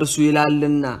ስለ እርሱ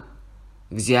ይላልና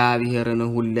እግዚአብሔርን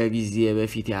ሁሉ ጊዜ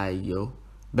በፊት ያየው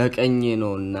በቀኜ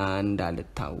ነውና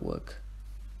እንዳልታወክ።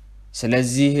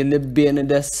 ስለዚህ ልቤን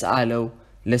ደስ አለው፣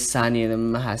 ልሳኔንም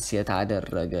ሐሴት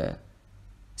አደረገ።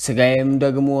 ሥጋዬም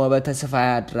ደግሞ በተስፋ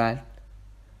ያድራል፣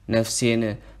 ነፍሴን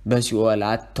በሲኦል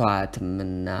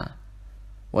አተዋትምና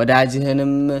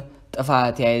ወዳጅህንም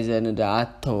ጥፋት ያይ ዘንድ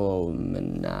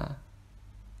አተወውምና።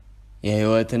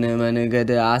 የሕይወትን መንገድ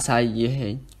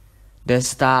አሳየኸኝ፣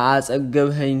 ደስታ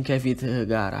አጸገብኸኝ ከፊትህ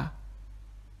ጋራ።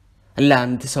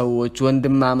 ለአንተ ሰዎች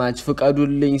ወንድማማች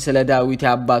ፍቀዱልኝ፣ ስለ ዳዊት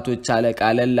የአባቶች አለቃ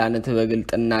ለላንተ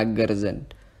በግልጥ እናገር ዘንድ።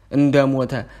 እንደ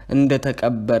ሞተ እንደ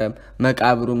ተቀበረም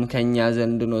መቃብሩም ከኛ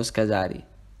ዘንድ ነው እስከ ዛሬ።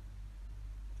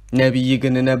 ነቢይ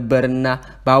ግን ነበርና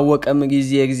ባወቀም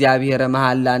ጊዜ እግዚአብሔር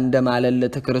መሐላ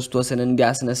እንደማለለት ክርስቶስን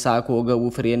እንዲያስነሳ ከወገቡ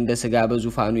ፍሬ እንደ ሥጋ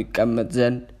በዙፋኑ ይቀመጥ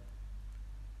ዘንድ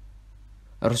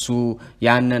እርሱ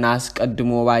ያንን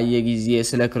አስቀድሞ ባየ ጊዜ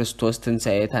ስለ ክርስቶስ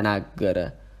ትንሣኤ ተናገረ።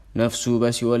 ነፍሱ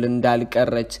በሲኦል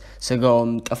እንዳልቀረች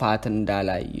ሥጋውም ጥፋት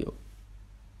እንዳላየው።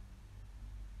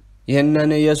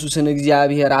 ይህንን ኢየሱስን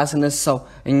እግዚአብሔር አስነሳው፣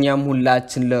 እኛም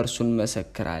ሁላችን ለእርሱ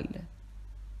እንመሰክራለን።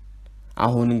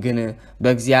 አሁን ግን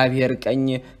በእግዚአብሔር ቀኝ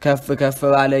ከፍ ከፍ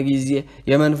ባለ ጊዜ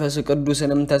የመንፈስ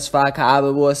ቅዱስንም ተስፋ ከአብ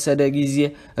በወሰደ ጊዜ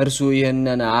እርሱ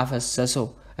ይህንን አፈሰሰው፣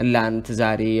 ለአንተ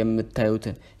ዛሬ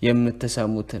የምታዩትን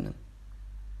የምትሰሙትንም።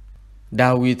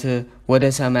 ዳዊት ወደ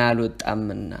ሰማይ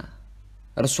አልወጣምና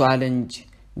እርሱ አለ እንጂ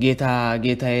ጌታ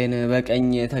ጌታዬን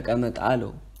በቀኜ ተቀመጥ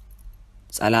አለው፣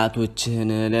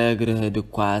 ጸላቶችህን ለእግርህ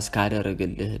ድኳ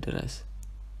እስካደርግልህ ድረስ።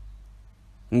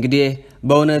 እንግዲህ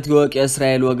በእውነት ይወቅ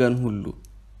የእስራኤል ወገን ሁሉ፣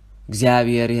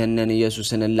 እግዚአብሔር ይህንን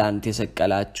ኢየሱስን ላንተ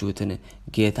የሰቀላችሁትን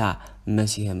ጌታ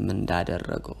መሲህም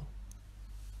እንዳደረገው።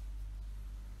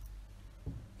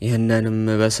 ይህንንም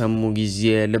በሰሙ ጊዜ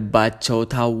ልባቸው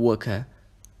ታወከ።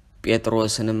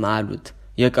 ጴጥሮስንም አሉት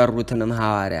የቀሩትንም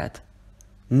ሐዋርያት፣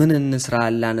 ምን እንስራ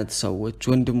ላንተ ሰዎች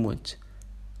ወንድሞች?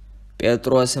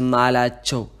 ጴጥሮስም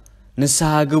አላቸው፣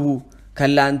 ንስሐ ግቡ፣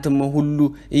 ከላንተም ሁሉ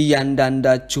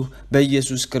እያንዳንዳችሁ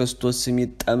በኢየሱስ ክርስቶስ ስም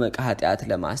ይጠመቅ ኃጢአት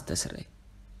ለማስተስረይ፣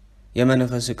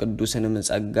 የመንፈስ ቅዱስንም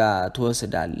ጸጋ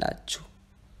ትወስዳላችሁ።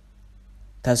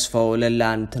 ተስፋው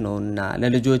ለላንተ ነውና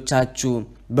ለልጆቻችሁ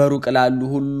በሩቅ ላሉ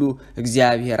ሁሉ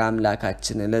እግዚአብሔር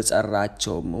አምላካችን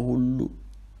ለጸራቸውም ሁሉ።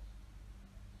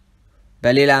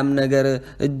 በሌላም ነገር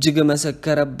እጅግ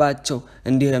መሰከረባቸው፣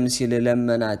 እንዲህም ሲል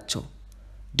ለመናቸው፣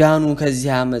 ዳኑ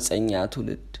ከዚህ አመፀኛ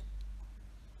ትውልድ።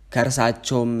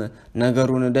 ከእርሳቸውም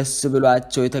ነገሩን ደስ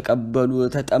ብሏቸው የተቀበሉ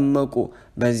ተጠመቁ።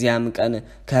 በዚያም ቀን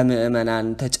ከምዕመናን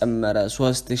ተጨመረ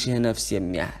 3000 ነፍስ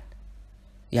የሚያህል።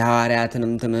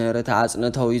 የሐዋርያትንም ትምህርት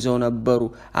አጽንተው ይዘው ነበሩ፣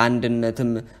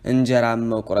 አንድነትም፣ እንጀራም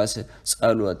መቁረስ፣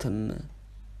 ጸሎትም።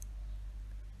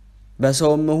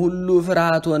 በሰውም ሁሉ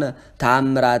ፍርሃት ሆነ፣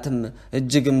 ተአምራትም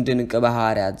እጅግም ድንቅ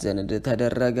በሐዋርያት ዘንድ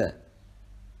ተደረገ።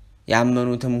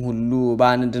 ያመኑትም ሁሉ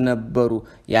በአንድ ነበሩ፣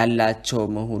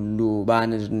 ያላቸውም ሁሉ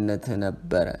በአንድነት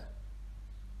ነበረ።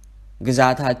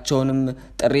 ግዛታቸውንም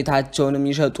ጥሪታቸውንም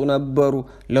ይሸጡ ነበሩ፣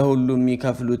 ለሁሉም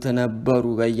ይከፍሉት ነበሩ፣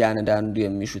 በእያንዳንዱ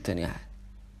የሚሹትን ያህል።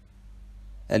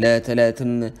 ዕለት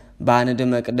ዕለትም በአንድ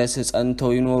መቅደስ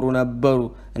ጸንተው ይኖሩ ነበሩ፣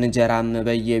 እንጀራም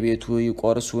በየቤቱ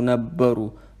ይቆርሱ ነበሩ፣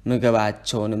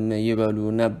 ምግባቸውንም ይበሉ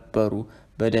ነበሩ፣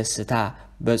 በደስታ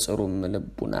በጽሩም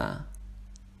ልቡና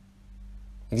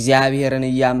እግዚአብሔርን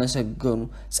እያመሰገኑ።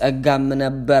 ጸጋም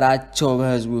ነበራቸው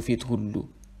በሕዝቡ ፊት ሁሉ።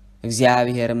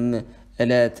 እግዚአብሔርም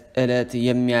ዕለት ዕለት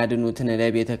የሚያድኑትን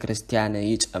ለቤተ ክርስቲያን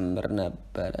ይጨምር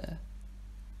ነበረ።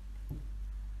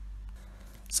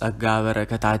 ጸጋ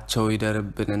በረከታቸው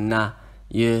ይደርብንና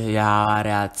ይህ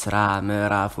የሐዋርያት ሥራ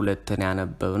ምዕራፍ 2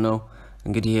 ያነበብነው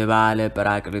እንግዲህ የበዓለ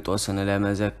ጰራቅሊጦስን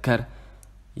ለመዘከር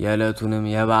የዕለቱንም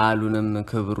የበዓሉንም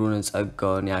ክብሩን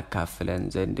ጸጋውን ያካፍለን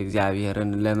ዘንድ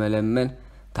እግዚአብሔርን ለመለመን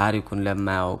ታሪኩን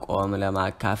ለማያውቀውም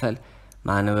ለማካፈል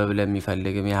ማንበብ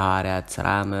ለሚፈልግም የሐዋርያት ሥራ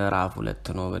ምዕራፍ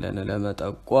 2 ነው ብለን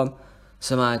ለመጠቆም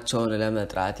ስማቸውን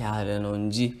ለመጥራት ያህል ነው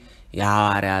እንጂ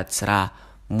የሐዋርያት ሥራ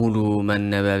ሙሉ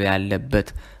መነበብ ያለበት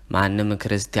ማንም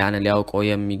ክርስቲያን ሊያውቀው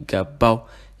የሚገባው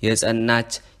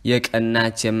የጸናች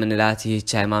የቀናች የምንላት ይህች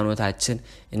ሃይማኖታችን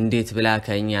እንዴት ብላ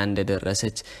ከኛ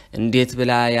እንደደረሰች እንዴት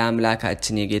ብላ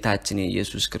የአምላካችን የጌታችን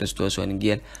የኢየሱስ ክርስቶስ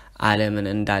ወንጌል ዓለምን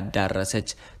እንዳዳረሰች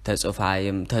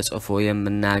ተጽፎ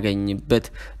የምናገኝበት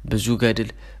ብዙ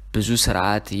ገድል ብዙ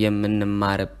ሥርዓት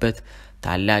የምንማርበት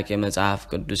ታላቅ የመጽሐፍ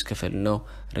ቅዱስ ክፍል ነው።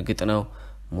 እርግጥ ነው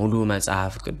ሙሉ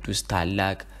መጽሐፍ ቅዱስ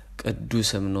ታላቅ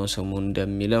ቅዱስም ነው ስሙ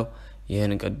እንደሚለው።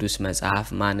 ይህን ቅዱስ መጽሐፍ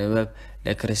ማንበብ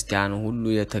ለክርስቲያኑ ሁሉ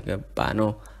የተገባ ነው።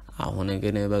 አሁን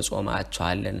ግን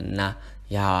በጾማቸዋለንና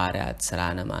የሐዋርያት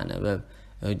ሥራን ማንበብ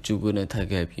እጅጉን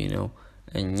ተገቢ ነው።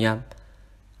 እኛም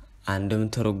አንድም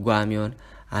ትርጓሜውን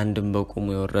አንድም በቁሙ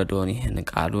የወረደውን ይህን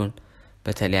ቃሉን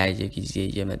በተለያየ ጊዜ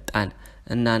እየመጣን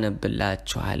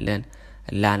እናነብላችኋለን።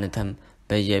 እናንተም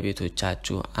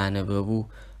በየቤቶቻችሁ አንብቡ።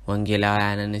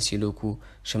 ወንጌላውያንን ሲልኩ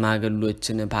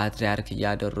ሽማግሎችን ፓትርያርክ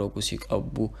እያደረጉ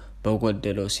ሲቀቡ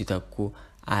በጎደለው ሲተኩ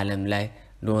ዓለም ላይ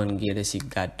ለወንጌል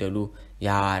ሲጋደሉ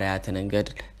የሐዋርያትን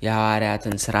ገድል፣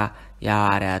 የሐዋርያትን ሥራ፣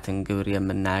 የሐዋርያትን ግብር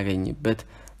የምናገኝበት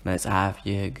መጽሐፍ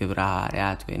ይህ ግብረ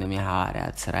ሐዋርያት ወይንም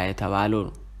የሐዋርያት ሥራ የተባለው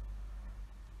ነው።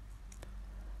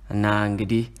 እና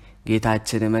እንግዲህ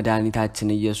ጌታችን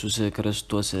መድኃኒታችን ኢየሱስ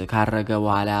ክርስቶስ ካረገ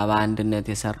በኋላ በአንድነት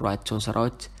የሰሯቸው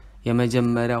ሥራዎች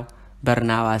የመጀመሪያው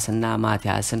በርናባስና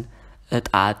ማቲያስን ዕጣ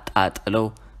አጣጥለው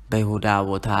በይሁዳ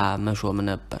ቦታ መሾም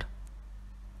ነበር።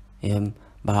 ይህም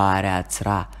በሐዋርያት ሥራ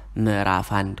ምዕራፍ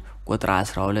 1 ቁጥር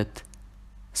 12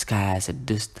 እስከ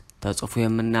 26 ተጽፎ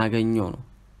የምናገኘው ነው።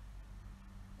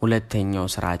 ሁለተኛው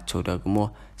ሥራቸው ደግሞ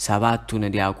 7ቱን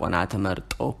ዲያቆናት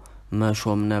መርጠው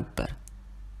መሾም ነበር።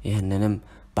 ይህንንም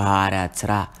በሐዋርያት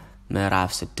ሥራ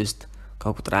ምዕራፍ 6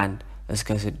 ከቁጥር 1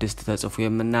 እስከ 6 ተጽፎ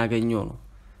የምናገኘው ነው።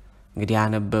 እንግዲህ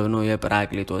ያነበብነው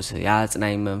የጰራቅሊጦስ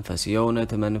የአጽናኝ መንፈስ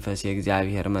የእውነት መንፈስ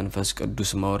የእግዚአብሔር መንፈስ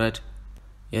ቅዱስ መውረድ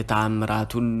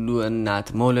የተአምራት ሁሉ እናት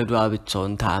መውለዷ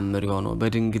ብቻውን ተአምር የሆነው፣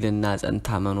 በድንግልና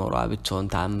ጸንታ መኖሯ ብቻውን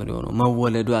ተአምር የሆነው፣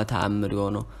 መወለዷ ተአምር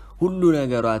የሆነው፣ ሁሉ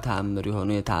ነገሯ ተአምር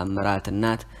የሆነው የተአምራት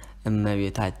እናት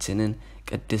እመቤታችንን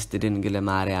ቅድስት ድንግል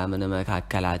ማርያምን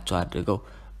መካከላቸው አድርገው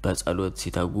በጸሎት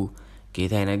ሲተጉ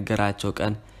ጌታ የነገራቸው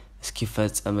ቀን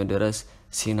እስኪፈጸም ድረስ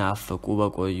ሲናፍቁ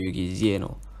በቆዩ ጊዜ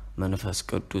ነው መንፈስ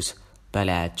ቅዱስ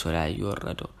በላያቸው ላይ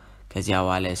የወረደው። ከዚያ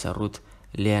በኋላ የሰሩት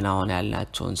ሌናውን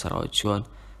ያላቸውን ሥራዎች ሲሆን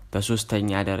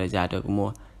በሶስተኛ ደረጃ ደግሞ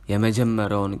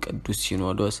የመጀመሪያውን ቅዱስ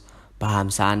ሲኖዶስ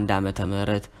በ51 ዓመተ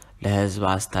ምህረት ለሕዝብ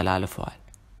አስተላልፈዋል።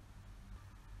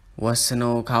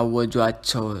 ወስነው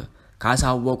ካወጇቸው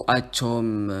ካሳወቋቸውም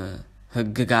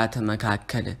ሕግጋት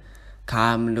መካከል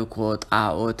ከአምልኮ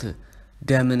ጣዖት፣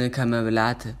 ደምን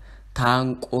ከመብላት፣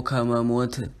 ታንቆ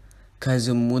ከመሞት፣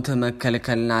 ከዝሙት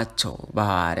መከልከል ናቸው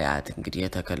በሐዋርያት እንግዲህ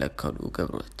የተከለከሉ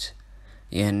ግብሮች።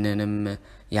 ይህንንም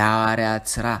የሐዋርያት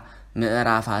ሥራ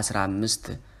ምዕራፍ 15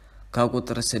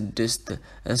 ከቁጥር 6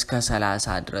 እስከ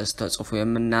 30 ድረስ ተጽፎ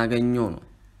የምናገኘው ነው።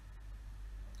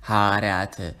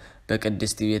 ሐዋርያት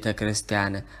በቅድስት ቤተ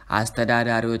ክርስቲያን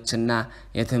አስተዳዳሪዎችና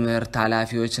የትምህርት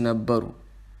ኃላፊዎች ነበሩ።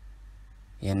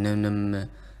 ይህንንም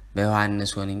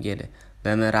በዮሐንስ ወንጌል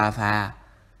በምዕራፍ 20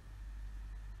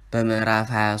 በምዕራፍ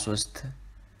 23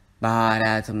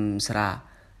 በሐዋርያትም ሥራ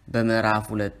በምዕራፍ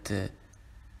 2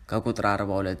 ከቁጥር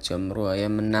 42 ጀምሮ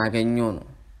የምናገኘው ነው።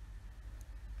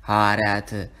 ሐዋርያት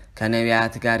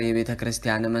ከነቢያት ጋር የቤተ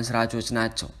ክርስቲያን መስራቾች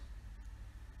ናቸው።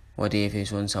 ወደ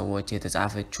ኤፌሶን ሰዎች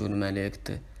የተጻፈችውን መልእክት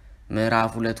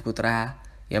ምዕራፍ 2 ቁጥር 20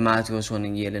 የማቴዎስ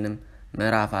ወንጌልንም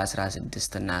ምዕራፍ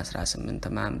 16 እና 18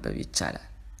 ማንበብ ይቻላል።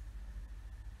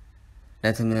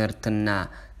 ለትምህርትና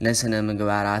ለስነ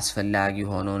ምግባር አስፈላጊ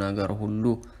ሆነው ነገር ሁሉ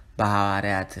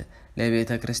በሐዋርያት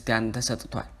ለቤተ ክርስቲያን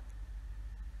ተሰጥቷል።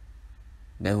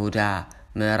 በይሁዳ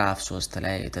ምዕራፍ 3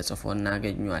 ላይ ተጽፎ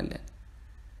እናገኘዋለን።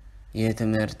 ይህ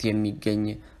ትምህርት የሚገኝ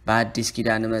በአዲስ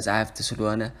ኪዳን መጻሕፍት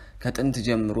ስለሆነ ከጥንት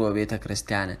ጀምሮ ቤተ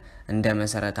ክርስቲያን እንደ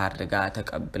መሰረት አድርጋ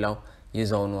ተቀብለው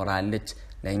ይዘው ኖራለች፣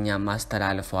 ለእኛም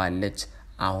አስተላልፈዋለች።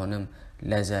 አሁንም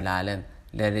ለዘላለም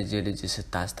ለልጅ ልጅ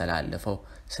ስታስተላልፈው፣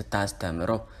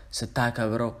 ስታስተምረው፣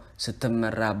 ስታከብረው፣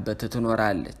 ስትመራበት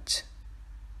ትኖራለች።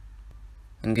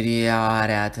 እንግዲህ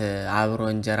የሐዋርያት አብሮ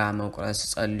እንጀራ መቁረስ፣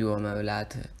 ጸልዮ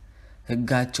መብላት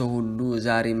ሕጋቸው ሁሉ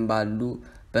ዛሬም ባሉ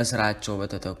በስራቸው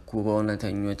በተተኩ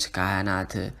በእውነተኞች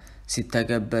ካህናት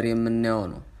ሲተገበር የምናየው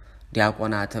ነው።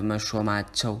 ዲያቆናት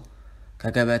መሾማቸው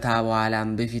ከገበታ በኋላም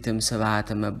በፊትም ስብሐት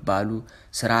መባሉ፣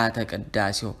 ሥርዓተ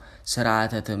ቅዳሴው፣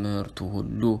 ሥርዓተ ትምህርቱ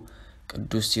ሁሉ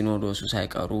ቅዱስ ሲኖዶሱ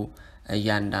ሳይቀሩ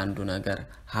እያንዳንዱ ነገር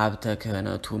ሀብተ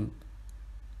ክህነቱም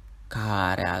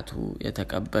ከሐዋርያቱ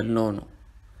የተቀበልነው ነው።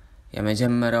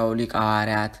 የመጀመሪያው ሊቀ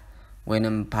ሐዋርያት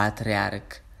ወይንም ፓትርያርክ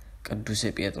ቅዱስ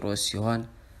ጴጥሮስ ሲሆን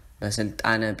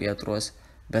በስልጣነ ጴጥሮስ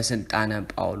በስልጣነ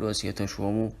ጳውሎስ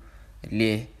የተሾሙ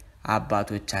ሌህ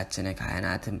አባቶቻችን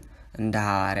ካህናትም እንደ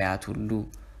ሐዋርያት ሁሉ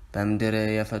በምድር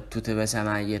የፈቱት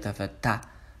በሰማይ የተፈታ፣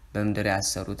 በምድር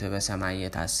ያሰሩት በሰማይ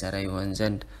የታሰረ ይሆን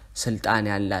ዘንድ ስልጣን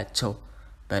ያላቸው፣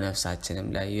 በነፍሳችንም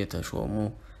ላይ የተሾሙ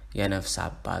የነፍስ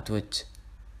አባቶች፣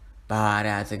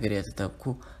 በሐዋርያት እግር የተተኩ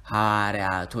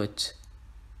ሐዋርያቶች፣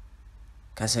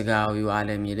 ከሥጋዊው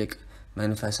ዓለም ይልቅ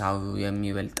መንፈሳዊው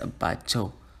የሚበልጥባቸው፣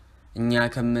 እኛ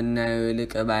ከምናየው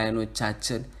ይልቅ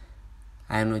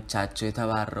በዓይኖቻቸው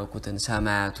የተባረኩትን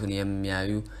ሰማያቱን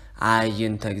የሚያዩ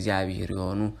አዕይንተ እግዚአብሔር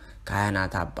የሆኑ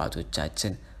ካህናት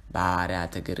አባቶቻችን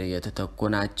በሐዋርያት እግር የተተኩ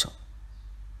ናቸው።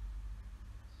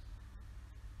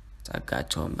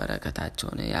 ጸጋቸውን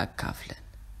በረከታቸውን ያካፍለን።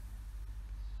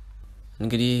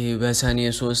 እንግዲህ በሰኔ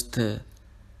 3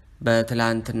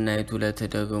 በትላንትናይቱ ዕለት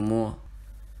ደግሞ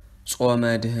ጾመ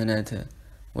ድህነት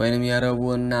ወይንም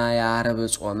የረቡዕና የዓርብ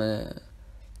ጾም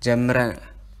ጀምረን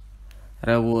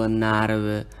ረቡዕና ዓርብ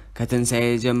ከትንሣኤ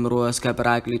ጀምሮ እስከ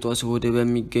ጰራቅሊጦስ እሑድ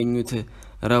በሚገኙት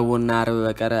ረቡዕና ዓርብ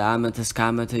በቀር ዓመት እስከ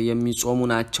ዓመት የሚጾሙ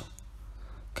ናቸው።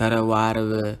 ከረቡዕ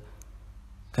ዓርብ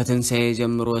ከትንሣኤ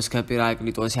ጀምሮ እስከ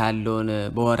ጰራቅሊጦስ ያለውን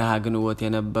በወርሃ ግንቦት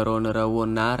የነበረውን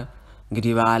ረቡዕና ዓርብ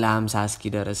እንግዲህ በዓለ 50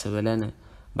 እስኪደርስ ብለን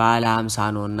በዓለ 50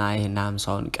 ነውና ይህን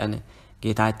 50ውን ቀን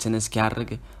ጌታችን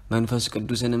እስኪያርግ መንፈስ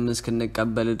ቅዱስንም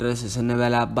እስክንቀበል ድረስ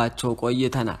ስንበላባቸው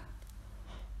ቆይተናል።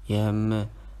 ይህም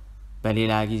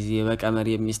በሌላ ጊዜ በቀመር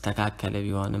የሚስተካከል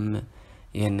ቢሆንም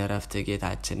ይህን ረፍት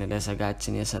ጌታችን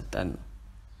ለሥጋችን የሰጠን ነው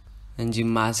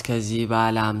እንጂማ እስከዚህ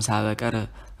በዓለ 50 በቀር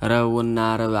ረቡዕና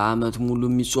ዓርብ ዓመት ሙሉ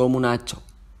የሚጾሙ ናቸው።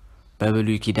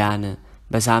 በብሉይ ኪዳን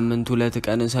በሳምንት 2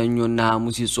 ቀን ሰኞና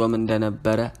ሐሙስ ይጾም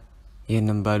እንደነበረ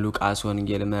ይህንም በሉቃስ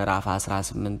ወንጌል ምዕራፍ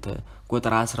 18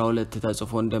 ቁጥር 12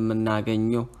 ተጽፎ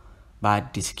እንደምናገኘው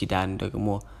በአዲስ ኪዳን ደግሞ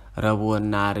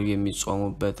ረቡዕና ዓርብ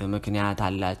የሚጾሙበት ምክንያት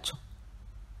አላቸው።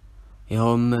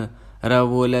 ይኸውም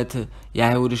ረቡዕ ዕለት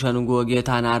የአይሁድ ሸንጎ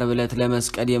ጌታን ዓርብ ዕለት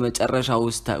ለመስቀል የመጨረሻ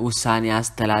ውሳኔ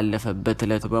ያስተላለፈበት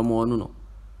ዕለት በመሆኑ ነው።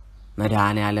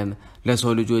 መድኃኔዓለም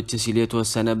ለሰው ልጆች ሲል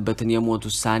የተወሰነበትን የሞት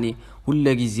ውሳኔ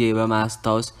ሁልጊዜ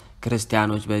በማስታወስ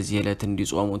ክርስቲያኖች በዚህ ዕለት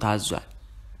እንዲጾሙ ታዟል።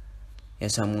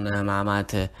 የሰሙነ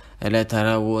ሕማማት ዕለተ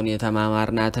ረቡዕን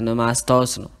የተማማርናትን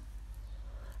ማስታወስ ነው።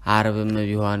 ዓርብም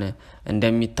ቢሆን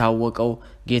እንደሚታወቀው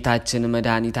ጌታችን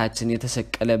መድኃኒታችን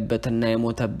የተሰቀለበትና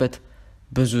የሞተበት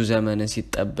ብዙ ዘመን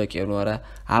ሲጠበቅ የኖረ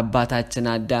አባታችን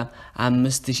አዳም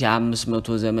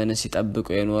 5500 ዘመን ሲጠብቁ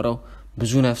የኖረው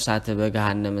ብዙ ነፍሳት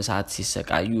በገሃነመ እሳት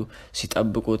ሲሰቃዩ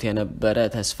ሲጠብቁት የነበረ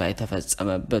ተስፋ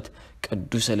የተፈጸመበት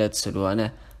ቅዱስ ዕለት ስለሆነ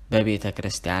በቤተ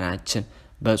ክርስቲያናችን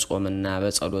በጾምና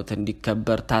በጸሎት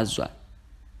እንዲከበር ታዟል።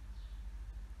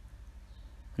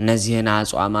 እነዚህን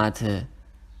አጽዋማት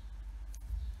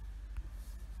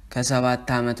ከ7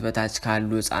 ዓመት በታች ካሉ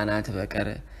ሕፃናት በቀር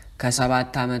ከ7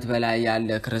 ዓመት በላይ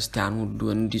ያለ ክርስቲያን ሁሉ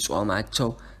እንዲጾማቸው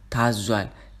ታዟል።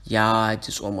 የአዋጅ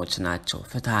ጾሞች ናቸው።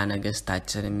 ፍትሐ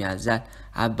ነገሥታችንም ያዛል።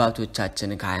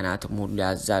 አባቶቻችን ካህናትም ሁሉ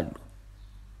ያዛሉ።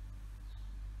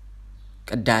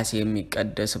 ቅዳሴ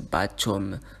የሚቀደስባቸውም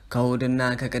ከእሑድና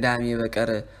ከቅዳሜ በቀር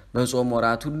በጾም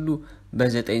ወራት ሁሉ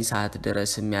በ9 ሰዓት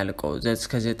ድረስ የሚያልቀው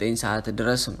እስከ 9 ሰዓት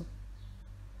ድረስ ነው።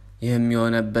 ይህም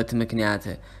የሆነበት ምክንያት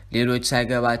ሌሎች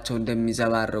ሳይገባቸው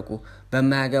እንደሚዘባርቁ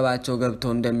በማያገባቸው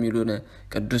ገብተው እንደሚሉን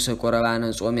ቅዱስ ቁርባን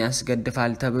ጾም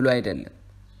ያስገድፋል ተብሎ አይደለም።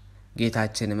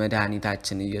 ጌታችን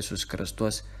መድኃኒታችን ኢየሱስ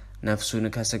ክርስቶስ ነፍሱን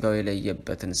ከሥጋው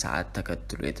የለየበትን ሰዓት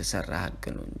ተከትሎ የተሰራ ሕግ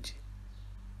ነው እንጂ።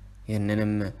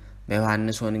 ይህንንም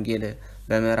በዮሐንስ ወንጌል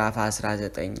በምዕራፍ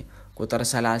 19 ቁጥር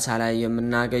 30 ላይ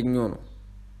የምናገኘው ነው።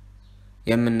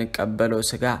 የምንቀበለው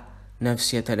ሥጋ ነፍስ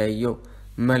የተለየው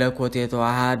መለኮት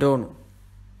የተዋሃደው ነው።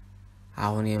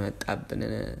 አሁን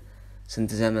የመጣብንን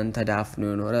ስንት ዘመን ተዳፍኖ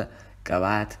የኖረ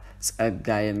ቅባት ጸጋ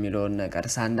የሚለውን ነገር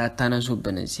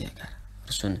ሳንዳታነሱብን እዚህ ጋር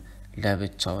እርሱን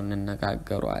ለብቻው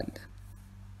እንነጋገረዋለን።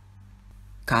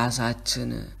 ካሳችን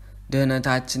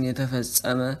ድህነታችን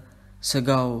የተፈጸመ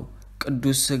ሥጋው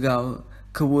ቅዱስ ሥጋው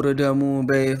ክቡር ደሙ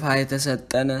በይፋ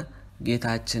የተሰጠነ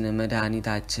ጌታችን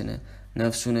መድኃኒታችን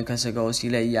ነፍሱን ከሥጋው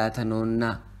ሲለያት ነውና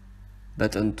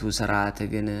በጥንቱ ሥርዓት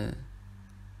ግን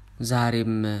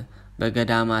ዛሬም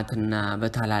በገዳማትና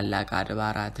በታላላቅ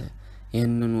አድባራት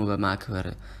ይህንኑ በማክበር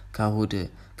ከእሑድ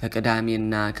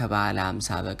ከቅዳሜና ከበዓለ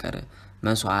 50 በቀር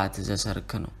መስዋዕት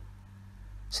ዘሰርክ ነው።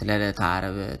 ስለ ዕለተ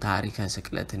ዓርብ ታሪከ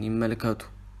ስቅለትን ይመልከቱ።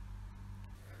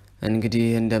 እንግዲህ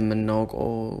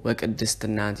እንደምናውቀው በቅድስት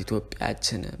እናት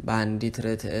ኢትዮጵያችን በአንዲት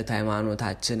ርትዕት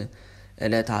ሃይማኖታችን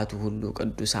ዕለታቱ ሁሉ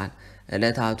ቅዱሳን፣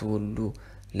 ዕለታቱ ሁሉ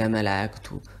ለመላእክቱ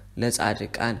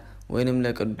ለጻድቃን ወይንም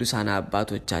ለቅዱሳን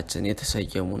አባቶቻችን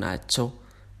የተሰየሙ ናቸው።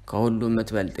 ከሁሉም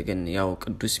የምትበልጥ ግን ያው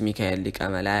ቅዱስ ሚካኤል ሊቀ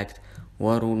መላእክት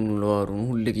ወሩን ለወሩን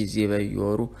ሁሉ ጊዜ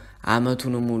በየወሩ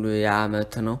ዓመቱን ሙሉ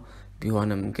የዓመት ነው።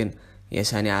 ቢሆንም ግን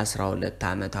የሰኔ 12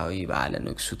 ዓመታዊ በዓለ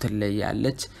ንግሡ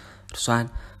ትለያለች። እርሷን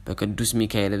በቅዱስ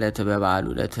ሚካኤል ዕለት በበዓሉ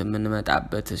ዕለት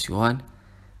የምንመጣበት ሲሆን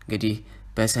እንግዲህ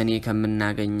በሰኔ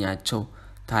ከምናገኛቸው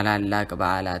ታላላቅ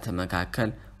በዓላት መካከል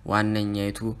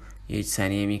ዋነኛይቱ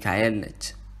የሰኔ ሚካኤል ነች።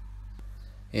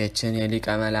 ይህችን የሊቀ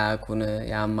መላእኩን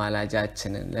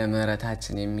የአማላጃችንን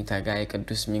ለምህረታችን የሚተጋ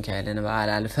የቅዱስ ሚካኤልን በዓል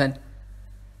አልፈን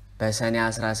በሰኔ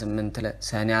 18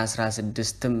 ሰኔ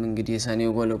 16ም እንግዲህ ሰኔ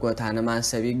ጎልጎታን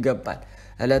ማሰብ ይገባል።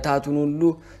 ዕለታቱን ሁሉ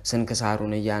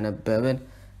ስንክሳሩን እያነበብን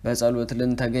በጸሎት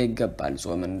ልንተጋ ይገባል።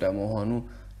 ጾም እንደመሆኑ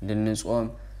ልንጾም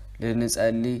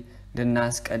ልንጸልይ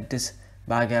ልናስቀድስ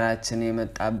በአገራችን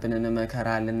የመጣብንን መከራ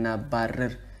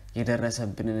ልናባርር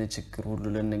የደረሰብንን ችግር ሁሉ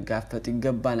ልንጋፈጥ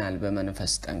ይገባናል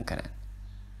በመንፈስ ጠንክረን።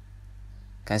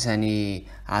 ከሰኔ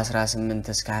 18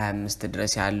 እስከ 25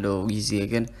 ድረስ ያለው ጊዜ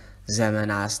ግን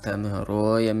ዘመነ አስተምህሮ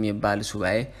የሚባል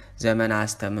ሱባኤ ዘመነ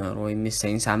አስተምህሮ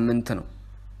የሚሰኝ ሳምንት ነው።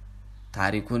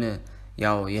 ታሪኩን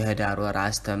ያው የህዳር ወር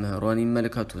አስተምህሮን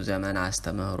ይመልከቱ። ዘመነ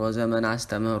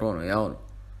አስተምህሮ ነው ያው ነው።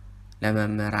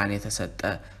 ለመምህራን የተሰጠ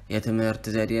የትምህርት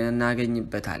ዘዴን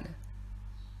እናገኝበታለን።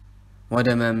 ወደ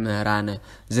መምህራን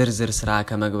ዝርዝር ስራ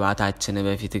ከመግባታችን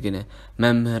በፊት ግን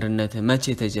መምህርነት መቼ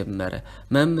ተጀመረ?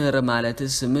 መምህር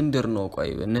ማለትስ ምንድር ነው?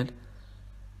 ቆይ ብንል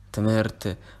ትምህርት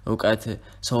ዕውቀት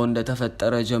ሰው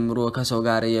እንደተፈጠረ ጀምሮ ከሰው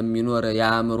ጋር የሚኖር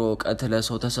የአእምሮ ዕውቀት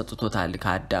ለሰው ተሰጥቶታል።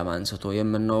 ከአዳም አንስቶ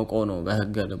የምናውቀው ነው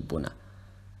በሕገ ልቡና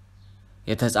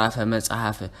የተጻፈ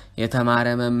መጽሐፍ የተማረ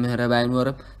መምህር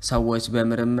ባይኖርም ሰዎች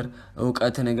በምርምር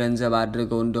ዕውቀትን ገንዘብ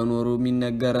አድርገው እንደኖሩ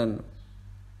የሚነገረን ነው።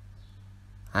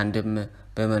 አንድም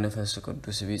በመንፈስ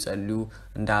ቅዱስ ቢጸልዩ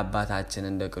እንደ አባታችን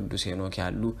እንደ ቅዱስ ሄኖክ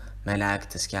ያሉ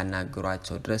መላእክት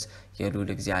እስኪያናግሯቸው ድረስ የልዑል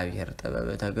እግዚአብሔር ጥበብ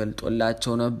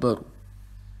ተገልጦላቸው ነበሩ።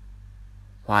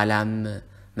 ኋላም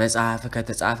መጽሐፍ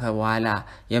ከተጻፈ በኋላ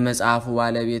የመጽሐፉ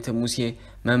ባለቤት ሙሴ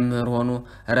መምህር ሆኖ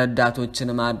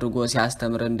ረዳቶችን አድርጎ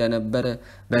ሲያስተምር እንደነበር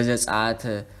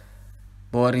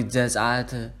በኦሪት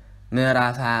ዘጸአት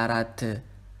ምዕራፍ 24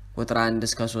 ቁጥር 1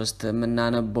 እስከ 3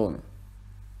 የምናነበው ነው።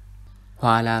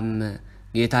 ኋላም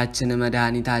ጌታችን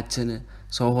መድኃኒታችን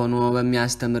ሰው ሆኖ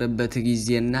በሚያስተምርበት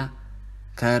ጊዜና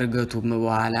ከእርገቱም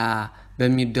በኋላ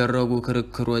በሚደረጉ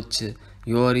ክርክሮች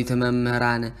የኦሪት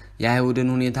መምህራን የአይሁድን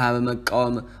ሁኔታ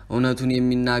በመቃወም እውነቱን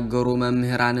የሚናገሩ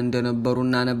መምህራን እንደነበሩ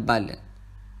እናነባለን።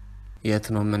 የት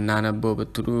ነው የምናነበው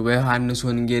ብትሉ በዮሐንስ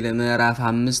ወንጌል ምዕራፍ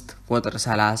 5 ቁጥር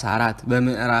 34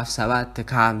 በምዕራፍ 7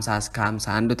 ከ50 እስከ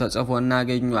 51 ተጽፎ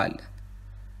እናገኘዋለን።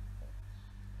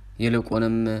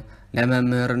 ይልቁንም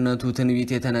ለመምህርነቱ ትንቢት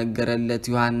የተነገረለት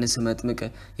ዮሐንስ መጥምቅ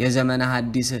የዘመነ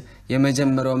ሐዲስ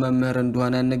የመጀመሪያው መምህር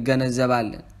እንደሆነ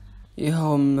እንገነዘባለን።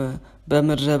 ይኸውም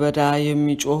በምድረ በዳ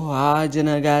የሚጮህ አዋጅ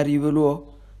ነጋሪ ብሎ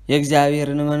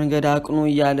የእግዚአብሔርን መንገድ አቅኑ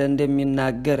እያለ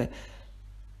እንደሚናገር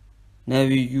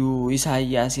ነቢዩ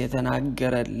ኢሳይያስ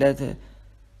የተናገረለት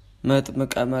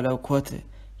መጥምቀ መለኮት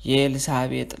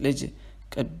የኤልሳቤጥ ልጅ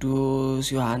ቅዱስ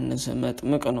ዮሐንስ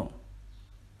መጥምቅ ነው።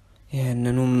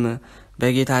 ይህንኑም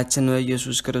በጌታችን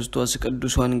በኢየሱስ ክርስቶስ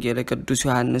ቅዱስ ወንጌል ቅዱስ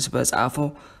ዮሐንስ በጻፈው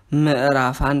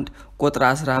ምዕራፍ 1 ቁጥር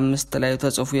 15 ላይ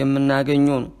ተጽፎ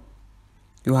የምናገኘው ነው።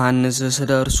 ዮሐንስ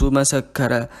ስለ እርሱ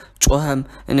መሰከረ፣ ጮኸም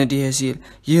እንዲህ ሲል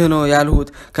ይህ ነው ያልሁት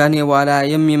ከኔ በኋላ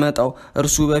የሚመጣው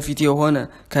እርሱ በፊት የሆነ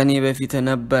ከኔ በፊት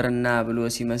ነበርና ብሎ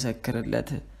ሲመሰክርለት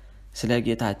ስለ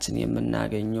ጌታችን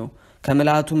የምናገኘው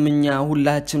ከምላቱም እኛ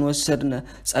ሁላችን ወሰድነ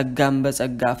ጸጋም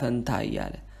በጸጋ ፈንታ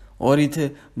እያለ ኦሪት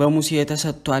በሙሴ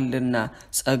ተሰጥቷልና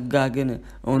ጸጋ ግን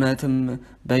እውነትም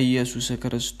በኢየሱስ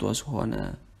ክርስቶስ ሆነ።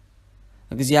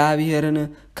 እግዚአብሔርን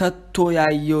ከቶ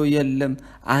ያየው የለም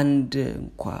አንድ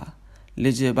እንኳ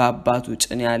ልጅ በአባቱ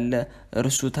ጭን ያለ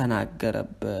እርሱ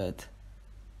ተናገረበት።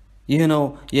 ይህ ነው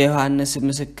የዮሐንስ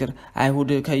ምስክር። አይሁድ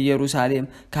ከኢየሩሳሌም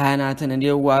ካህናትን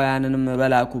ሌዋውያንንም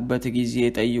በላኩበት ጊዜ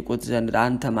ጠይቁት ዘንድ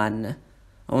አንተ ማን ነህ?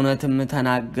 እውነትም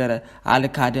ተናገረ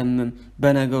አልካደምም፣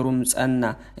 በነገሩም ጸና፣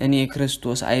 እኔ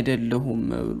ክርስቶስ አይደለሁም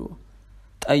ብሎ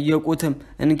ጠየቁትም።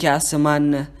 እንኪያስ ማን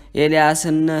ነህ? ኤልያስ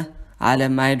ነህ?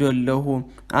 ዓለም አይደለሁም።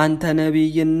 አንተ ነቢይ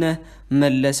ነህ?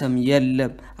 መለሰም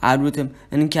የለም አሉትም።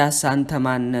 እንኪያስ አንተ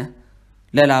ማን ነህ?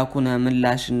 ለላኩነ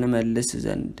ምላሽ እንመልስ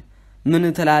ዘንድ ምን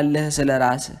ትላለህ ስለ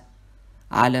ራስህ?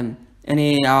 ዓለም እኔ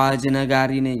አዋጅ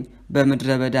ነጋሪ ነኝ፣ በምድረ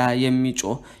በዳ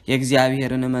የሚጮህ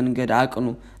የእግዚአብሔርን መንገድ አቅኑ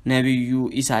ነቢዩ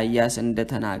ኢሳይያስ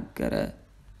እንደተናገረ።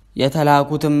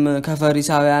 የተላኩትም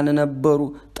ከፈሪሳውያን ነበሩ።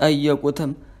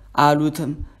 ጠየቁትም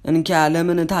አሉትም እንኪያ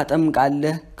ለምን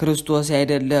ታጠምቃለህ? ክርስቶስ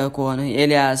አይደለህ ከሆነ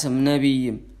ኤልያስም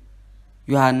ነቢይም።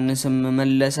 ዮሐንስም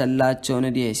መለሰላቸው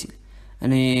እንዲህ ሲል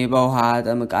እኔ በውሃ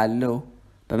አጠምቃለሁ፣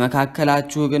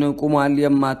 በመካከላችሁ ግን ቆሟል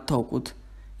የማታውቁት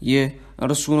ይህ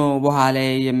እርሱ ነው በኋላ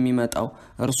የሚመጣው፣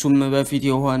 እርሱም በፊት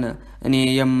የሆነ እኔ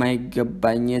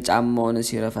የማይገባኝ የጫማውን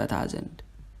ሲረፈታ ዘንድ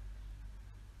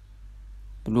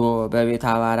ብሎ በቤት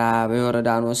አባራ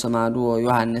በዮርዳኖስ ማዶ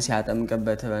ዮሐንስ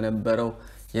ያጠምቅበት በነበረው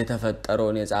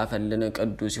የተፈጠረውን የጻፈልን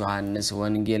ቅዱስ ዮሐንስ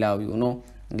ወንጌላዊው ነው።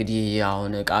 እንግዲህ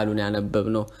አሁን ቃሉን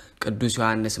ያነበብነው ቅዱስ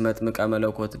ዮሐንስ መጥምቀ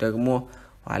መለኮት ደግሞ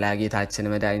ኋላ ጌታችን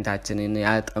መድኃኒታችንን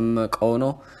ያጠመቀው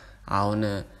ነው። አሁን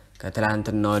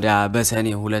ከትላንትና ወዲያ በሰኔ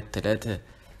 2 ዕለት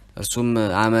እርሱም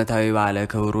ዓመታዊ በዓለ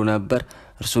ክብሩ ነበር።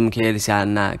 እርሱም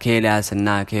ከኤልያስና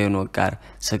ከሄኖክ ጋር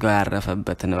ስጋው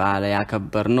ያረፈበትን በዓል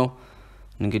ያከበር ነው።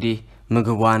 እንግዲህ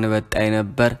ምግቧን በጣይ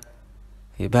ነበር።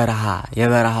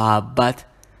 የበረሃ አባት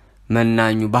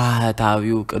መናኙ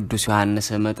ባህታዊው ቅዱስ ዮሐንስ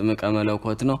መጥምቀ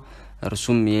መለኮት ነው።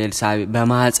 እርሱም የኤልሳቤጥ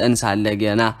በማህፀን ሳለ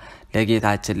ገና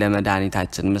ለጌታችን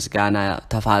ለመድኃኒታችን ምስጋና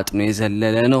ተፋጥኖ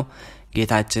የዘለለ ነው።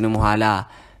 ጌታችንም ኋላ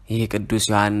ይህ ቅዱስ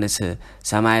ዮሐንስ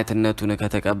ሰማዕትነቱን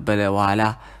ከተቀበለ በኋላ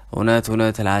እውነት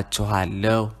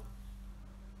እላችኋለሁ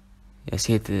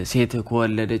ሴት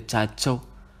ከወለደቻቸው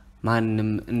ማንም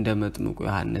እንደ መጥምቁ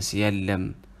ዮሐንስ የለም፣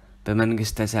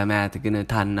 በመንግስተ ሰማያት ግን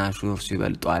ታናሹ እርሱ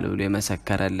ይበልጣል ብሎ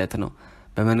የመሰከረለት ነው።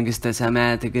 በመንግስተ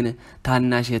ሰማያት ግን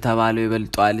ታናሽ የተባለው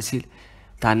ይበልጣል ሲል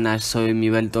ታናሽ ሰው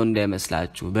የሚበልጠው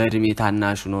እንዳይመስላችሁ በእድሜ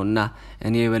ታናሹ ነውና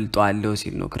እኔ ይበልጣለሁ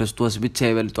ሲል ነው። ክርስቶስ ብቻ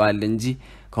ይበልጣል እንጂ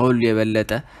ከሁሉ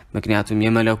የበለጠ፣ ምክንያቱም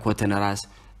የመለኮትን ራስ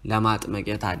ለማጥመቅ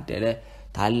የታደለ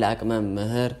ታላቅ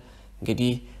መምህር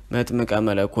እንግዲህ መጥምቀ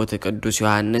መለኮት ቅዱስ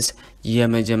ዮሐንስ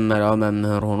የመጀመሪያው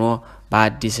መምህር ሆኖ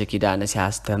በአዲስ ኪዳን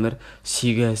ሲያስተምር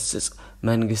ሲገስጽ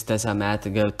መንግስተ ሰማያት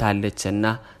ገብታለችና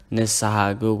ንስሐ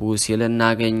ግቡ ሲል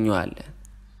እናገኘዋለን።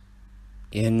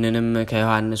 ይህንንም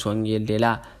ከዮሐንስ ወንጌል ሌላ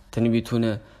ትንቢቱን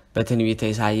በትንቢተ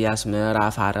ኢሳይያስ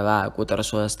ምዕራፍ 40 ቁጥር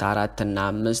 3፣ 4 እና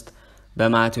 5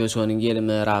 በማቴዎስ ወንጌል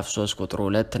ምዕራፍ 3 ቁጥር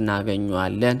 2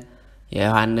 እናገኘዋለን።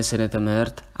 የዮሐንስን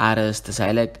ትምህርት አርዕስት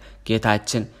ሳይለቅ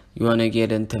ጌታችን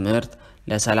የወንጌልን ትምህርት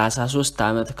ለ33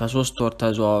 ዓመት ከ3 ወር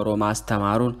ተዘዋውሮ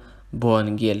ማስተማሩን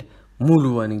በወንጌል ሙሉ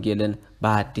ወንጌልን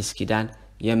በአዲስ ኪዳን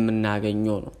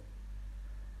የምናገኘው ነው።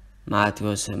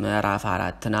 ማቴዎስ ምዕራፍ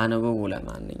 4 አንብቡ፣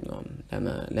 ለማንኛውም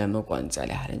ለመቆንጸል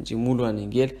ያህል እንጂ ሙሉ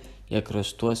ወንጌል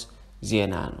የክርስቶስ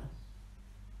ዜና ነው።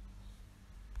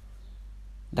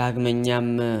 ዳግመኛም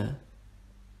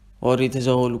ኦሪት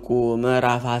ዘኍልቍ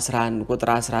ምዕራፍ 11 ቁጥር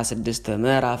 16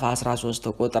 ምዕራፍ 13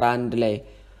 ቁጥር 1 ላይ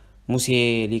ሙሴ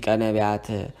ሊቀ ነቢያት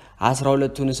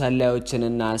 12ቱን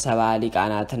ሰላዮችንና 70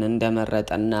 ሊቃናትን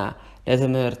እንደመረጠና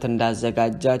ለትምህርት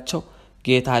እንዳዘጋጃቸው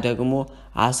ጌታ ደግሞ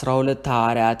 12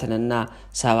 ሐዋርያትንና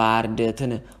 70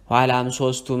 አርድእትን ኋላም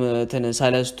 3 ምዕትን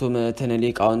 3 ምዕትን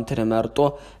ሊቃውንትን መርጦ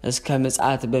እስከ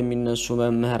ምጽአት በሚነሱ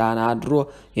መምህራን አድሮ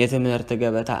የትምህርት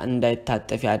ገበታ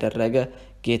እንዳይታጠፍ ያደረገ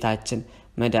ጌታችን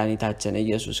መድኃኒታችን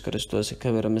ኢየሱስ ክርስቶስ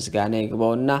ክብር ምስጋና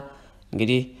ይግባውና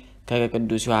እንግዲህ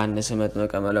ከቅዱስ ዮሐንስ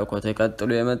መጥምቀ መለኮት ቀጥሎ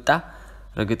የመጣ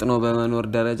እርግጥ ነው በመኖር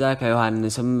ደረጃ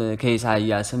ከዮሐንስም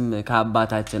ከኢሳይያስም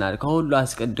ከአባታችን ከሁሉ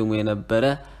አስቀድሞ የነበረ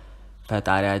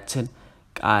ፈጣሪያችን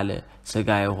ቃል ሥጋ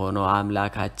የሆነው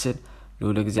አምላካችን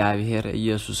ልዑል እግዚአብሔር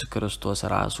ኢየሱስ ክርስቶስ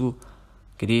ራሱ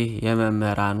እንግዲህ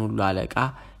የመምህራን ሁሉ አለቃ፣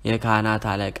 የካህናት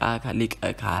አለቃ፣ ሊቀ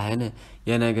ካህን፣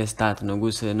 የነገስታት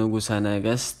ንጉሠ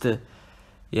ነገሥት፣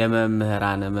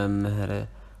 የመምህራን መምህር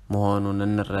መሆኑን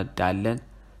እንረዳለን።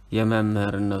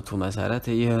 የመምህርነቱ መሰረት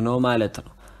ይህ ነው ማለት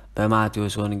ነው።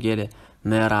 በማቴዎስ ወንጌል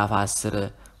ምዕራፍ 10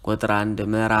 ቁጥር 1፣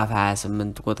 ምዕራፍ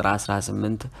 28 ቁጥር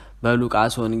 18፣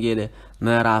 በሉቃስ ወንጌል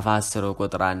ምዕራፍ 10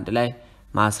 ቁጥር 1 ላይ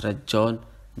ማስረጃውን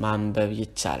ማንበብ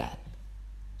ይቻላል።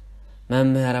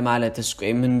 መምህር ማለት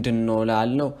እስቆይ ምንድነው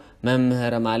ላልነው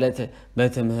መምህር ማለት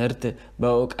በትምህርት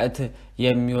በእውቀት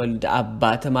የሚወልድ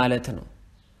አባት ማለት ነው።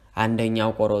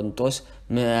 አንደኛው ቆሮንቶስ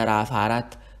ምዕራፍ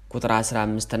 4 ቁጥር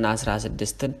 15 እና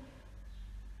 16ን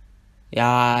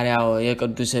የሐዋርያው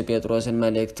የቅዱስ ጴጥሮስን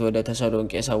መልእክት ወደ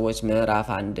ተሰሎንቄ ሰዎች ምዕራፍ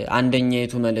 1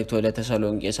 አንደኛይቱ መልእክት ወደ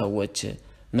ተሰሎንቄ ሰዎች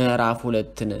ምዕራፍ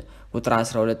 2 ቁጥር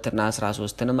 12 እና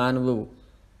 13ን አንብቡ።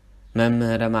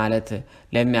 መምህር ማለት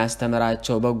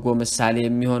ለሚያስተምራቸው በጎ ምሳሌ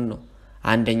የሚሆን ነው።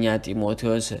 አንደኛ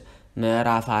ጢሞቴዎስ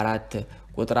ምዕራፍ 4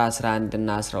 ቁጥር 11 እና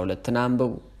 12ን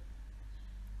አንብቡ።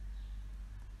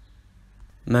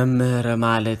 መምህር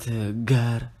ማለት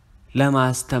ገር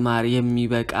ለማስተማር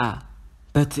የሚበቃ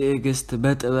በትዕግስት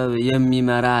በጥበብ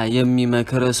የሚመራ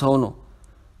የሚመክር ሰው ነው።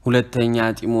 ሁለተኛ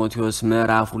ጢሞቴዎስ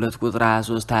ምዕራፍ 2 ቁጥር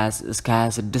 23 እስከ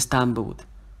 26 አንብቡት።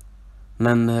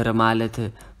 መምህር ማለት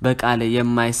በቃል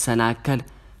የማይሰናከል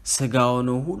ስጋውን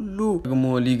ሁሉ ደግሞ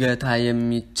ሊገታ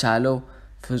የሚቻለው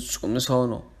ፍጹም ሰው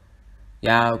ነው።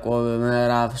 ያዕቆብ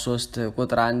ምዕራፍ 3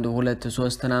 ቁጥር 1 2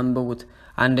 3 አንብቡት።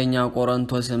 አንደኛ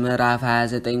ቆሮንቶስ ምዕራፍ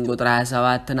 29 ቁጥር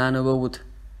 27 አንብቡት።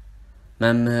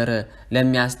 መምህር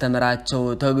ለሚያስተምራቸው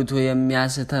ተግቶ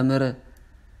የሚያስተምር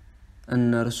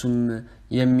እነርሱም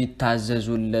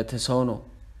የሚታዘዙለት ሰው ነው።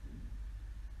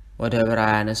 ወደ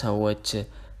ዕብራውያን ሰዎች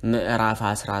ምዕራፍ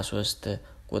 13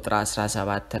 ቁጥር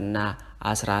 17 እና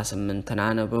 18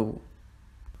 አንብቡ።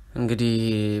 እንግዲህ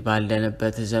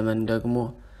ባለንበት ዘመን ደግሞ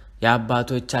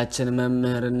የአባቶቻችን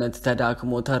መምህርነት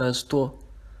ተዳክሞ ተረስቶ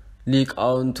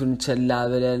ሊቃውንቱን ችላ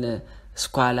ብለን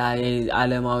ስኳላ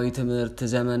ዓለማዊ ትምህርት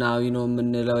ዘመናዊ ነው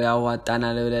የምንለው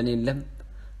ያዋጣናል ብለን የለም።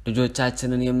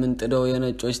 ልጆቻችንን የምንጥደው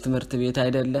የነጮች ትምህርት ቤት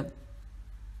አይደለም።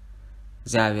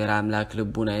 እግዚአብሔር አምላክ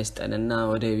ልቡን አይስጠንና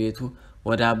ወደ ቤቱ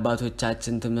ወደ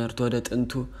አባቶቻችን ትምህርት ወደ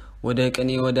ጥንቱ ወደ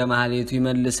ቅኔ ወደ ማህሌቱ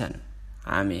ይመልሰን።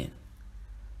 አሜን።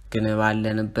 ግን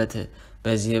ባለንበት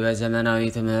በዚህ በዘመናዊ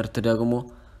ትምህርት ደግሞ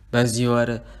በዚህ ወር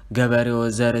ገበሬው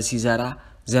ዘር ሲዘራ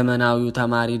ዘመናዊው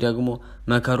ተማሪ ደግሞ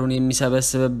መከሩን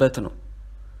የሚሰበስብበት ነው።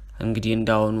 እንግዲህ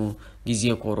እንዳውኑ ጊዜ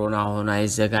ኮሮና ሆኖ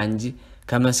አይዘጋ እንጂ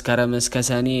ከመስከረም እስከ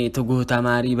ሰኔ ትጉህ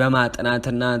ተማሪ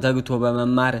በማጥናትና ተግቶ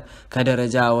በመማር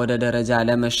ከደረጃ ወደ ደረጃ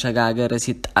ለመሸጋገር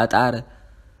ሲጣጣር፣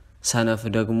 ሰነፍ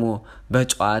ደግሞ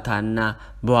በጨዋታና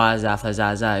በዋዛ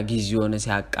ፈዛዛ ጊዜውን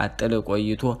ሲያቃጥል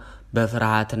ቆይቶ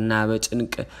በፍርሃትና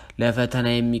በጭንቅ ለፈተና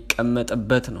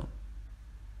የሚቀመጥበት ነው።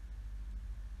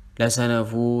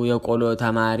 ለሰነፉ የቆሎ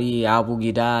ተማሪ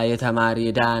አቡጊዳ የተማሪ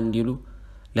ዕዳ እንዲሉ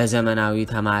ለዘመናዊ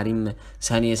ተማሪም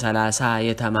ሰኔ 30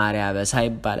 የተማሪ አበሳ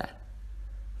ይባላል።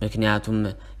 ምክንያቱም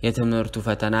የትምህርቱ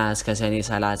ፈተና እስከ ሰኔ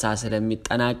 30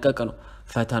 ስለሚጠናቀቅ ነው።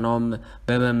 ፈተናውም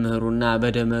በመምህሩና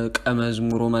በደቀ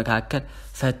መዝሙሩ መካከል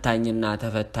ፈታኝና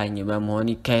ተፈታኝ በመሆን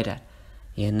ይካሄዳል።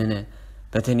 ይህንን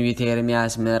በትንቢተ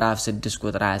ኤርምያስ ምዕራፍ 6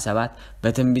 ቁጥር 27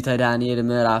 በትንቢተ ዳንኤል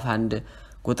ምዕራፍ 1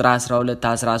 ቁጥር 12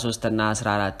 13 እና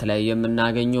 14 ላይ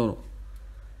የምናገኘው ነው።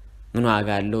 ምን ዋጋ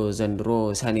አለው ዘንድሮ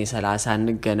ሰኔ 30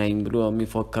 እንገናኝ ብሎ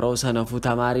የሚፎክረው ሰነፉ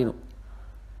ተማሪ ነው።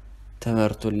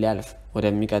 ትምህርቱን ሊያልፍ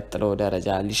ወደሚቀጥለው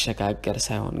ደረጃ ሊሸጋገር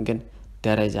ሳይሆን ግን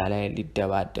ደረጃ ላይ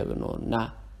ሊደባደብ ነውና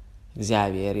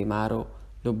እግዚአብሔር ይማረው፣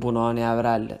 ልቡናውን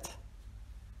ያብራለት።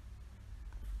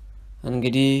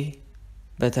 እንግዲህ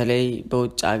በተለይ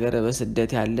በውጭ ሀገር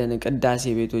በስደት ያለን ቅዳሴ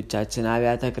ቤቶቻችን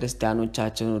አብያተ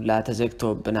ክርስቲያኖቻችን ሁላ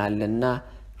ተዘግተውብናልና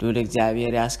ሉል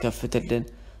እግዚአብሔር ያስከፍትልን።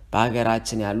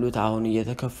 በሀገራችን ያሉት አሁን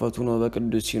እየተከፈቱ ነው።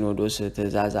 በቅዱስ ሲኖዶስ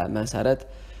ትእዛዝ መሰረት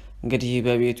እንግዲህ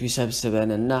በቤቱ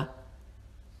ይሰብስበንና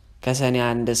ከሰኔ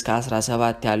 1 እስከ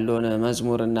 17 ያለውን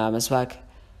መዝሙርና መስባክ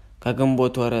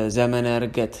ከግንቦት ወር ዘመነ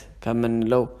ዕርገት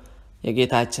ከምንለው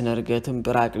የጌታችን ዕርገትም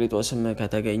ጰራቅሊጦስም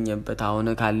ከተገኘበት አሁን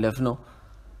ካለፍ ነው።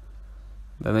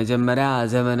 በመጀመሪያ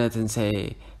ዘመነ ትንሣኤ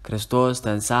ክርስቶስ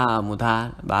ተንሥአ እሙታን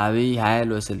በአብይ ኃይል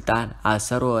ወስልጣን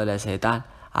አሰሮ ለሰይጣን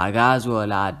አግዓዞ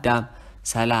ለአዳም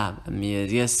ሰላም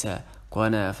እምይእዜሰ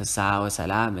ኮነ ፍስሐ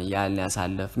ወሰላም እያልን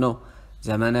ያሳለፍነው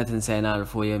ዘመነ ትንሣኤን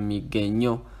አልፎ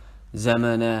የሚገኘው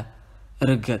ዘመነ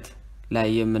ዕርገት ላይ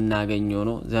የምናገኘው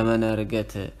ነው። ዘመነ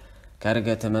ዕርገት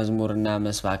ከዕርገት መዝሙርና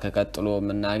መስባክ ቀጥሎ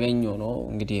የምናገኘው ነው።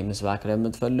 እንግዲህ መስባክ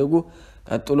ለምትፈልጉ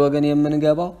ቀጥሎ ግን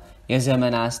የምንገባው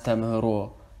የዘመነ አስተምህሮ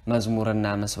መዝሙርና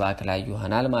መስባክ ላይ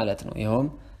ይሆናል ማለት ነው። ይሄውም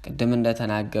ቅድም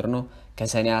እንደተናገርነው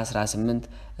ከሰኔ 18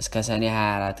 እስከ ሰኔ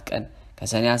 24 ቀን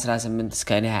ከሰኔ 18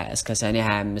 እስከ ሰኔ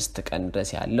 25 ቀን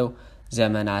ድረስ ያለው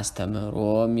ዘመነ አስተምህሮ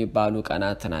የሚባሉ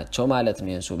ቀናት ናቸው ማለት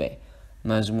ነው። የሱባኤ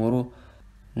መዝሙሩ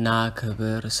ና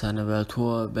ክብር ሰንበቶ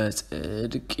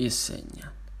በጽድቅ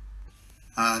ይሰኛል።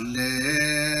 አሌ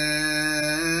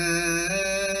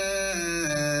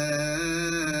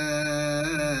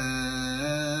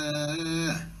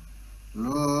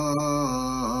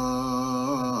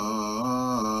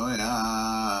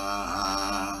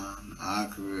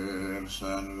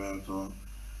ሰንበቶ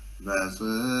በጽድቅ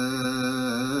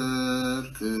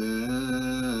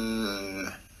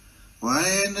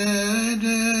ወይንድቅ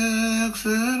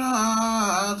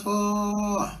ስርዓቶ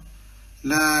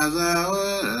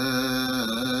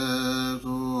ለዘውእቱ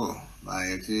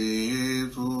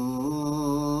ባሕቲቱ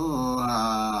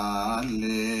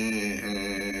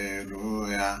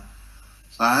ሃሌሉያ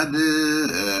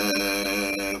ጻድቅ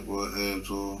ውእቱ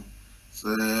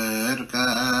ጽድቀ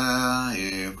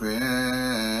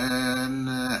ይኮንን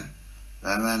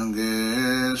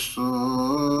በመንግሥቱ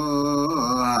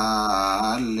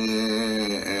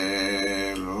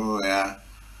ሃሌሉያ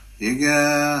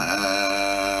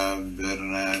ይገብር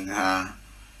ነግሃ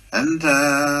እንተ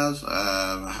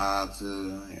ጸብሐት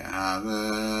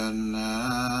የሃበነ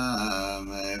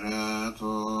ምሕረቶ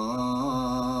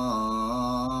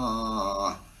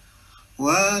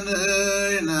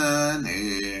ወንሕነኒ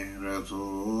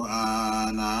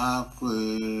ርቱዓን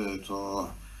አኩቶ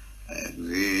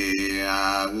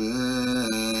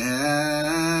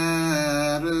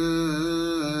እግዚአብሔር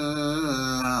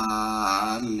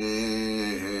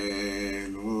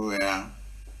ሃሌሉያ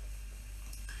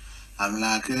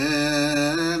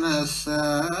አምላክነሰ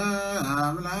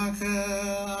አምላከ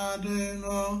አድኅኖ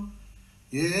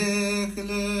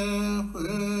ይክል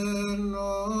ኩሎ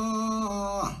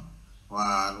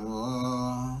ዋልዎ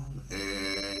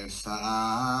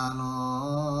ኢሳኖ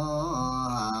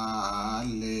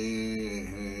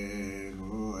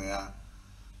ሃሌሉያ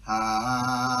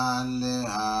ሃሌ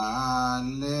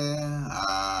ሃሌ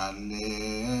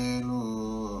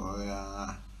ሃሌሉያ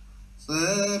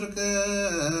ጽድቅ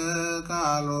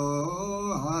ቃሎ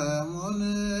እሙን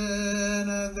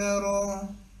ነገሮ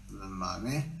ዝማሜ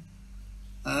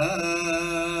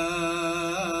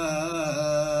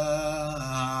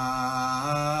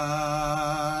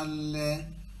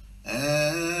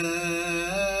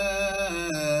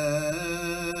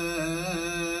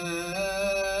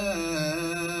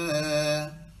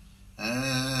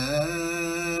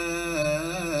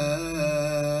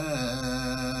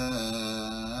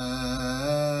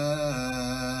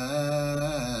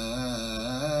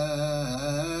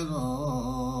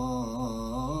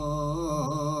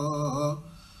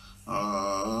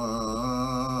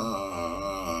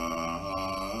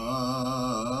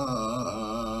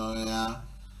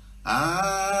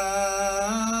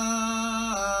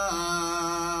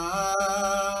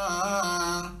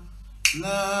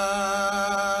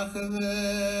ክብር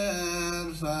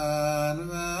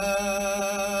ሰንበቶ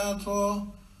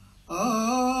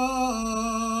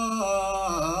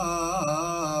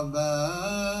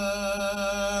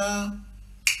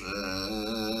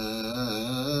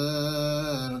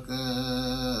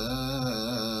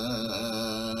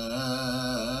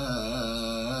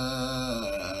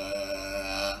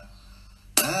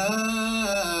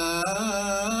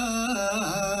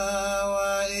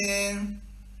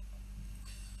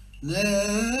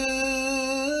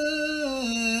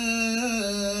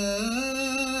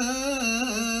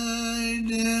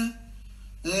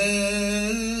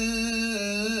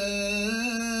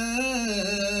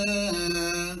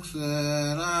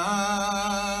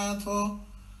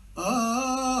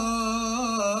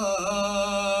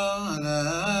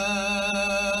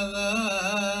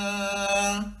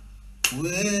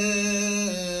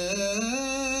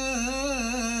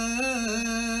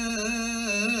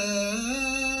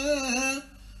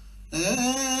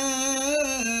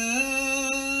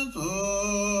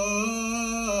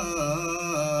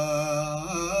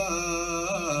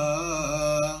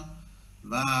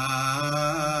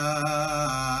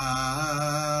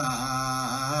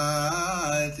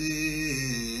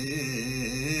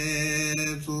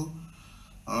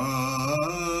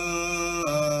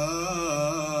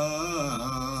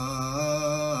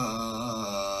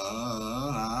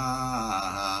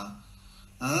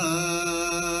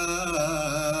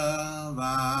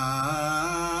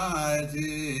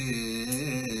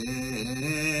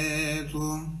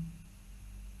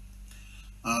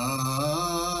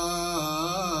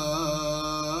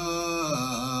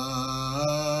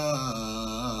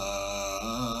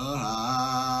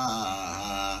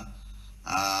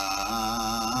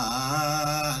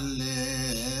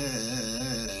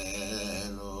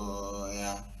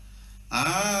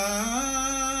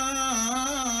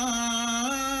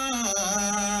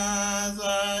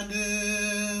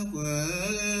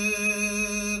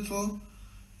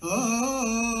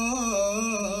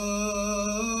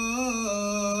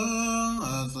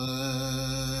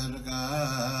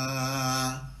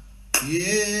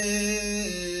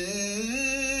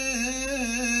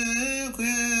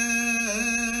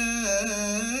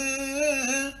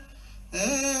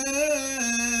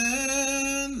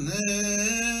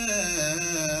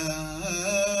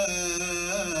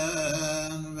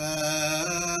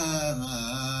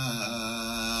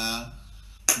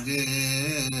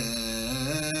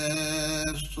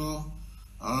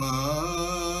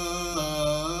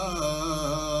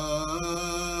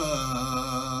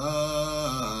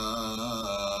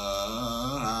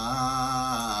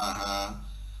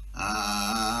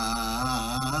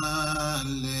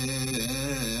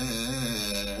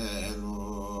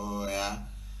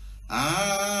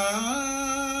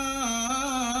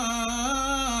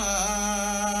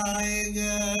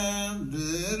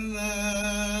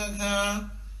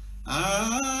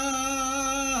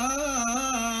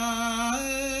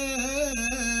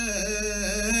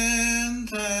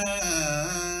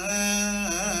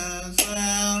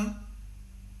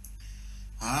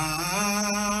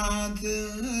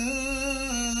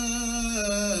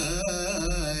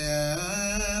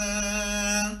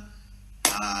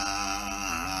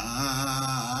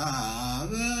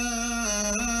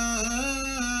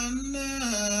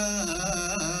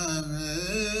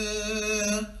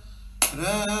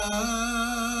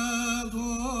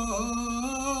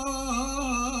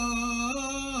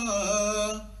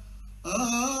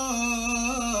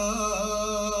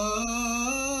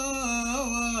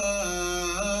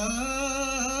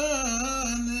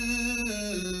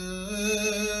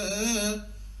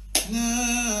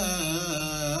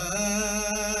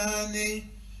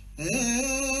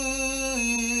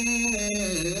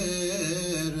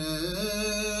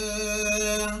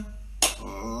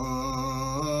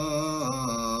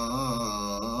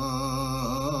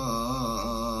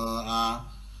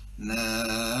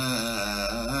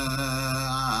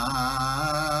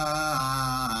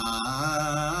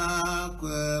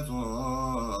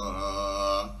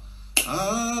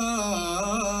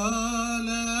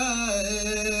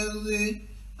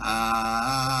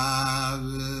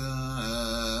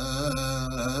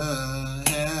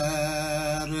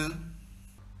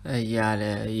እያለ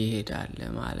ይሄዳል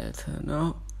ማለት ነው።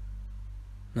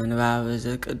 ምንባብ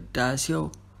ዘቅዳሴው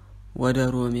ወደ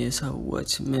ሮሜ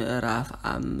ሰዎች ምዕራፍ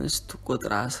 5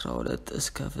 ቁጥር 12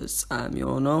 እስከ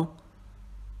ፍጻሜው ነው።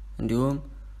 እንዲሁም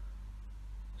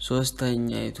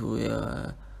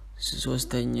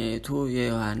ሶስተኛይቱ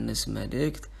የዮሐንስ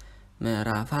መልእክት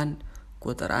ምዕራፍ 1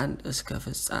 ቁጥር 1 እስከ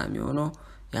ፍጻሜው ነው።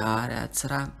 የሐዋርያት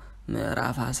ሥራ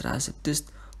ምዕራፍ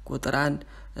 16 ቁጥር 1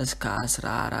 እስከ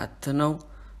 14 ነው።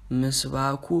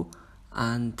 ምስባኩ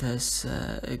አንተስ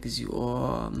እግዚኦ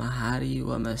መሐሪ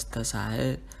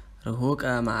ወመስተሳህል ርሁቀ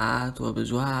መዓት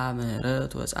ወብዙሃ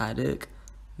ምህረት ወጻድቅ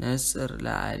ነጽር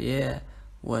ለአልየ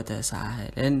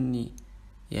ወተሳህለኒ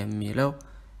የሚለው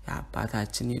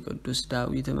የአባታችን የቅዱስ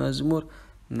ዳዊት መዝሙር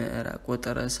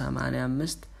ቁጥር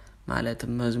 85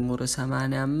 ማለትም መዝሙር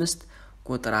 85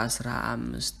 ቁጥር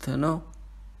 15 ነው።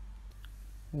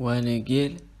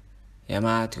 ወንጌል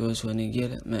የማቴዎስ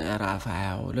ወንጌል ምዕራፍ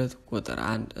 22 ቁጥር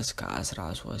 1 እስከ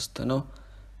 13 ነው።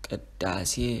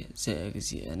 ቅዳሴ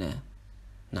ዘእግዚእነ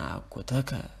ናኩተከ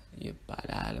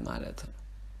ይባላል ማለት ነው።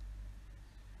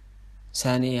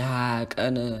 ሰኔ 20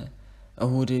 ቀን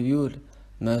እሁድ ቢውል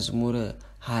መዝሙር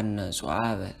ሐነጹ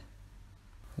አበል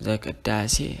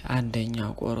ዘቅዳሴ አንደኛ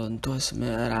ቆሮንቶስ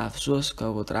ምዕራፍ 3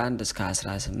 ከቁጥር 1 እስከ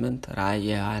 18፣ ራእየ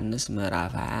ዮሐንስ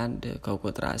ምዕራፍ 21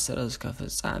 ከቁጥር 10 እስከ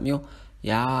ፍጻሜው፣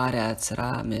 የሐዋርያት ሥራ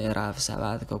ምዕራፍ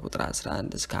 7 ከቁጥር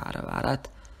 11 እስከ 44፣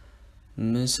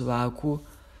 ምስባኩ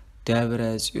ደብረ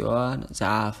ጽዮን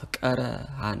ዘአፍቀረ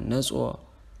ሐነጾ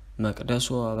መቅደሶ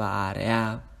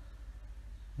በአርያም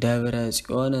ደብረ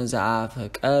ጽዮን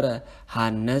ዘአፍቀረ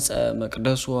ሐነጸ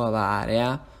መቅደሶ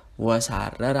በአርያም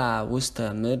ወሳረራ ውስተ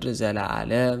ምድር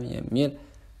ዘለዓለም የሚል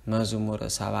መዝሙር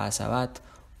 77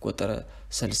 ቁጥር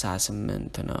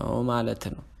 68 ነው ማለት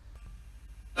ነው።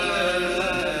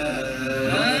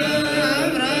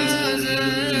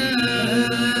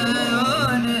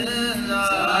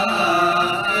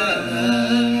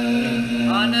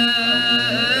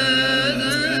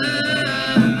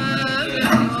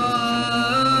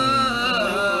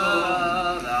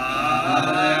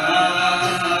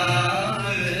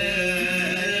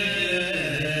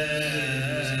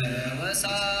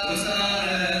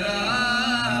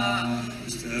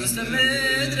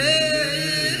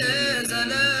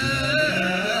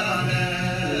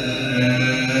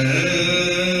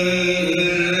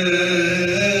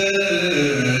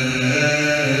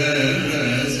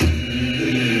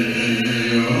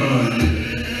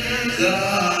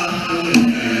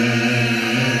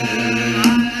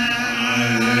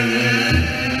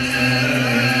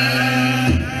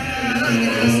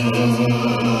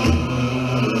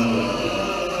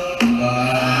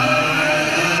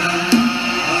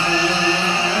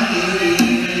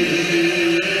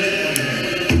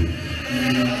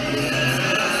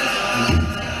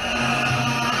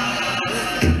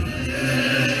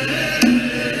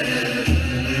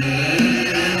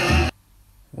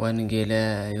 ወንጌለ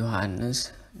ዮሐንስ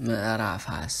ምዕራፍ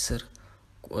 10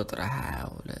 ቁጥር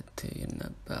 22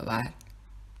 ይነበባል።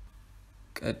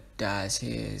 ቅዳሴ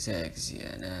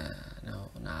ዘእግዚእነ ነው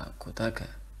ናኩተከ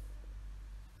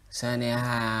ሰኔ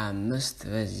 25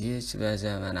 በዚህች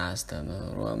በዘመን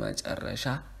አስተምህሮ መጨረሻ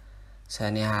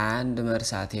ሰኔ 21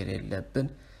 መርሳት የሌለብን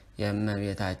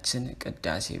የእመቤታችን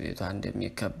ቅዳሴ ቤቷ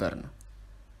እንደሚከበር ነው።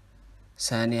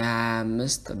 ሰኔ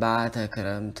 25 በዓተ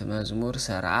ክረምት መዝሙር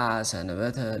ሰርዓ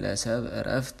ሰንበተ ለሰብ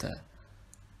ዕረፍተ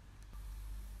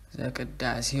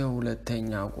ዘቅዳሴው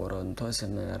ሁለተኛ ቆሮንቶስ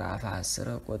ምዕራፍ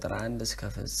 10 ቁጥር 1 እስከ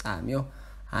ፍጻሜው፣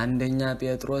 አንደኛ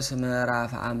ጴጥሮስ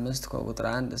ምዕራፍ 5 ከቁጥር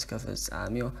 1 እስከ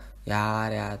ፍጻሜው፣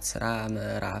 የሐዋርያት ሥራ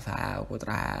ምዕራፍ 20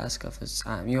 ቁጥር 20 እስከ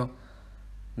ፍጻሜው።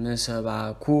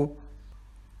 ምስባኩ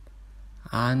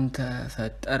አንተ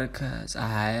ፈጠርከ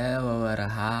ፀሐየ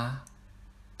ወወርሃ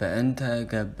በእንተ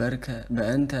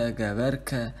ገበርከ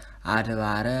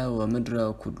አድባረ ወምድረ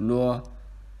ኩሎ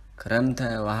ክረምተ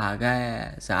ወሃጋየ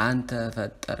ዘአንተ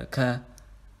ፈጠርከ።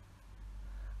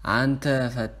 አንተ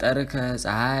ፈጠርከ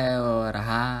ፀሐየ ወወርሃ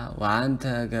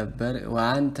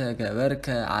ወአንተ ገበርከ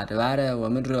አድባረ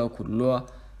ወምድረ ኩሎ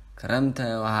ክረምተ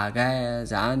ወሃጋየ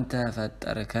ዘአንተ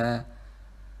ፈጠርከ።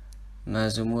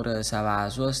 መዝሙር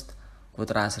 73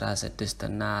 ቁጥር 16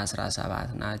 እና 17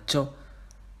 ናቸው።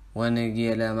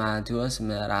 ወንጌለ ማቴዎስ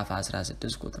ምዕራፍ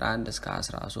 16 ቁጥር 1 እስከ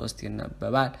 13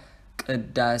 ይነበባል።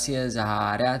 ቅዳሴ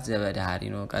ዘሐዋርያት ዘበዳህሪ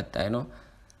ነው፣ ቀጣይ ነው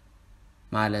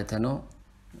ማለት ነው።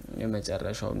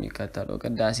 የመጨረሻው የሚከተለው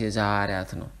ቅዳሴ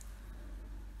ዘሐዋርያት ነው።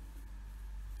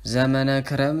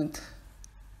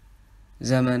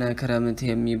 ዘመነ ክረምት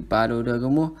የሚባለው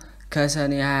ደግሞ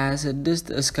ከሰኔ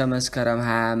 26 እስከ መስከረም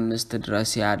 25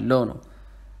 ድረስ ያለው ነው።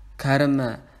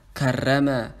 ከረመ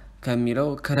ከሚለው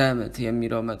ክረምት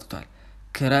የሚለው መጥቷል።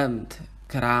 ክረምት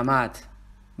ክራማት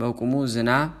በቁሙ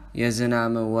ዝናብ፣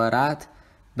 የዝናብ ወራት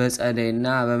በጸደይና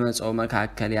በመጸው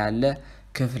መካከል ያለ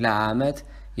ክፍለ ዓመት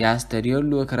ያስተዲሉ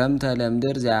ክረምተ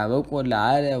ለምድር ዘያበቁ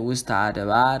ለአለ ውስተ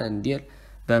አድባር እንዲል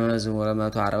በመዝሙር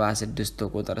 146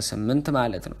 ቁጥር 8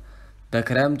 ማለት ነው።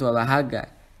 በክረምት ወበሐጋይ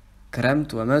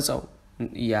ክረምት ወመጸው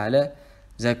እያለ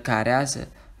ዘካርያስ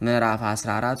ምዕራፍ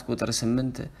 14 ቁጥር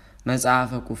 8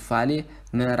 መጽሐፈ ኩፋሌ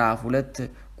ምዕራፍ 2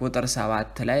 ቁጥር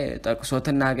 7 ላይ ጠቅሶት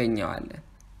እናገኘዋለን።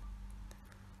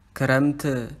 ክረምት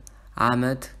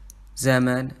ዓመት፣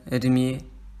 ዘመን፣ ዕድሜ፣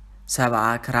 70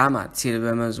 ክራማት ሲል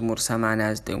በመዝሙር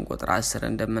 89 ቁጥር 10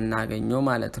 እንደምናገኘው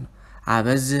ማለት ነው።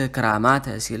 አበዝህ ክራማተ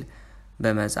ሲል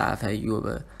በመጽሐፈ ኢዮብ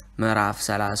ምዕራፍ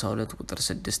 32 ቁጥር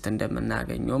 6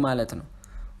 እንደምናገኘው ማለት ነው።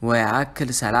 ወያክል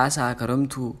 30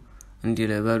 ክረምቱ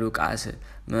እንዲል በሉቃስ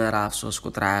ምዕራፍ 3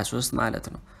 ቁጥር 23 ማለት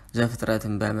ነው።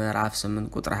 ዘፍጥረትን በምዕራፍ 8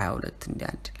 ቁጥር 22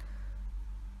 እንዲያንድል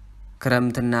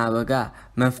ክረምትና በጋ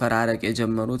መፈራረቅ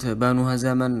የጀመሩት በኖህ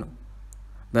ዘመን ነው።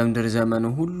 በምድር ዘመን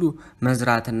ሁሉ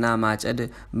መዝራትና ማጨድ፣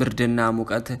 ብርድና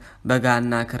ሙቀት፣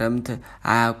 በጋና ክረምት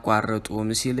አያቋርጡም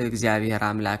ሲል እግዚአብሔር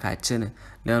አምላካችን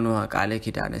ለኖህ ቃል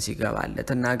ኪዳን ሲገባለት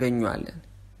እናገኘዋለን።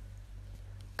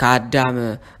 ከአዳም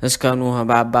እስከ ኖህ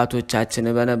በአባቶቻችን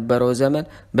በነበረው ዘመን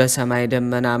በሰማይ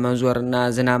ደመና መዞርና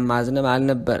ዝናብ ማዝነብ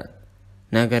አልነበረም።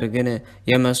 ነገር ግን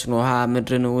የመስኖ ውሃ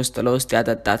ምድርን ውስጥ ለውስጥ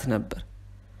ያጠጣት ነበር።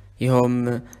 ይኸውም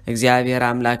እግዚአብሔር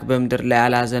አምላክ በምድር ላይ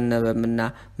አላዘነበምና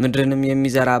ምድርንም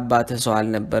የሚዘራባት ሰው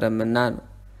አልነበረምና ነው።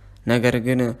 ነገር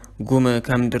ግን ጉም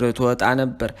ከምድር ትወጣ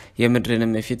ነበር፣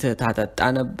 የምድርንም ፊት ታጠጣ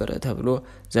ነበር ተብሎ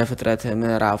ዘፍጥረት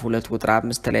ምዕራፍ 2 ቁጥር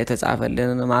 5 ላይ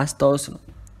ተጻፈልን ማስታወስ ነው።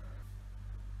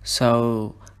 ሰው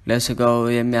ለስጋው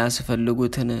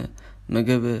የሚያስፈልጉትን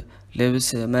ምግብ፣ ልብስ፣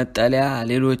 መጠለያ፣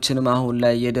 ሌሎችንም አሁን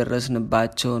ላይ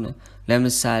የደረስንባቸውን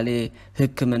ለምሳሌ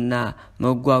ሕክምና፣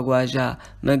 መጓጓዣ፣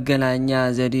 መገናኛ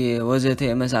ዘዴ ወዘተ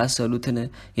የመሳሰሉትን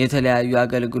የተለያዩ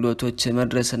አገልግሎቶች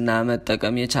መድረስና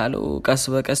መጠቀም የቻለው ቀስ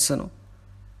በቀስ ነው።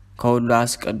 ከሁሉ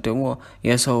አስቀድሞ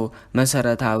የሰው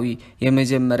መሰረታዊ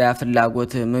የመጀመሪያ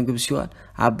ፍላጎት ምግብ ሲሆን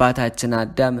አባታችን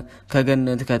አዳም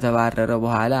ከገነት ከተባረረ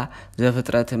በኋላ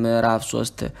ዘፍጥረት ምዕራፍ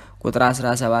 3 ቁጥር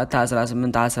 17፣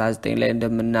 18፣ 19 ላይ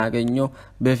እንደምናገኘው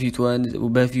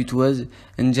በፊቱ ወዝ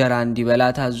እንጀራ እንዲበላ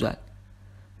ታዟል።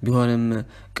 ቢሆንም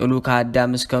ቅሉ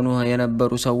ከአዳም እስከ ኖህ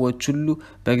የነበሩ ሰዎች ሁሉ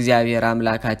በእግዚአብሔር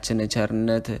አምላካችን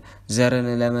ቸርነት ዘርን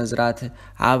ለመዝራት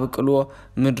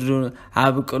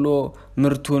አብቅሎ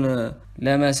ምርቱን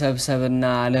ለመሰብሰብና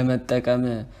ለመጠቀም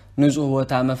ንጹህ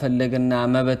ቦታ መፈለግና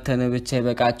መበተን ብቻ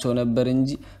ይበቃቸው ነበር እንጂ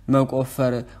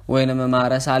መቆፈር ወይንም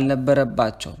ማረስ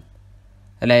አልነበረባቸውም።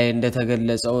 ላይ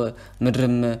እንደተገለጸው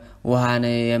ምድርም ውሃን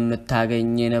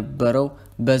የምታገኝ የነበረው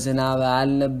በዝናብ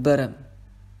አልነበረም።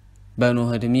 በኖህ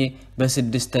ዕድሜ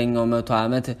በ6ኛው መቶ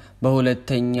ዓመት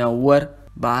በሁለተኛው ወር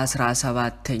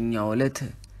በ17ኛው ዕለት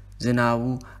ዝናቡ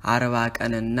 40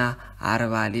 ቀንና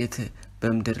 40 ሌት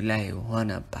በምድር ላይ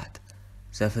ሆነባት።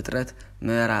 ዘፍጥረት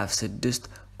ምዕራፍ 6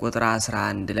 ቁጥር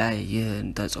 11 ላይ ይህን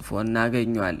ተጽፎ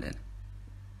እናገኘዋለን።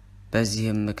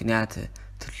 በዚህም ምክንያት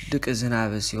ትልቅ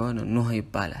ዝናብ ሲሆን ኖህ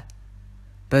ይባላል።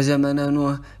 በዘመነ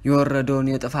ኖህ የወረደውን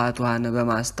የጥፋት ውሃን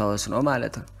በማስታወስ ነው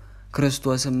ማለት ነው።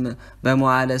 ክርስቶስም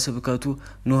በመዋዕለ ስብከቱ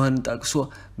ኖህን ጠቅሶ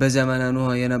በዘመነ ኖህ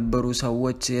የነበሩ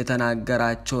ሰዎች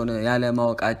የተናገራቸውን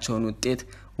ያለማወቃቸውን ውጤት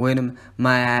ወይንም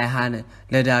ማያያሃን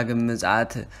ለዳግም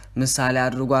ምጽአት ምሳሌ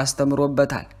አድርጎ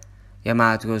አስተምሮበታል።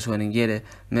 የማቴዎስ ወንጌል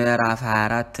ምዕራፍ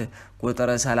 24 ቁጥር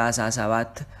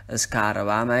 37 እስከ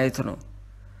 40 ማየት ነው።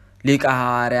 ሊቀ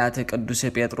ሐዋርያት ቅዱስ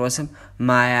ጴጥሮስም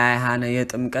ማያያሃን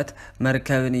የጥምቀት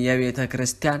መርከብን የቤተ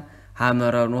ክርስቲያን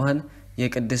ሐመረ ኖህን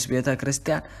የቅድስ ቤተ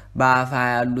ክርስቲያን በአፋ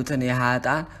ያሉትን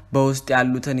የኃጥአን በውስጥ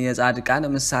ያሉትን የጻድቃን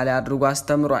ምሳሌ አድርጎ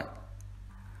አስተምሯል።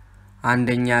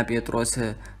 አንደኛ ጴጥሮስ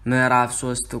ምዕራፍ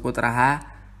 3 ቁጥር 20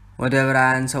 ወደ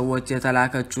ዕብራውያን ሰዎች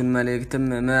የተላከችውን መልእክትም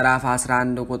ምዕራፍ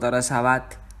 11 ቁጥር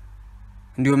 7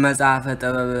 እንዲሁም መጽሐፈ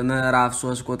ጥበብ ምዕራፍ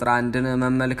 3 ቁጥር 1ን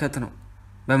መመልከት ነው።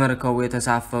 በመርከቡ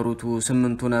የተሳፈሩት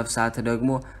 8ቱ ነፍሳት ደግሞ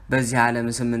በዚህ ዓለም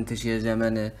 8000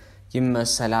 ዘመን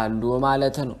ይመሰላሉ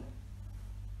ማለት ነው።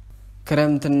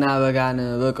 ክረምትና በጋን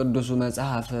በቅዱሱ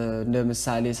መጽሐፍ እንደ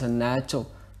ምሳሌ ስናያቸው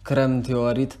ክረምት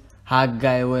የኦሪት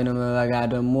ሐጋይ ወይንም በጋ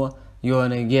ደግሞ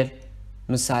የወንጌል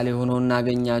ምሳሌ ሆኖ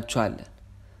እናገኛቸዋለን።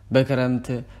 በክረምት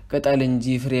ቅጠል እንጂ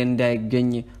ፍሬ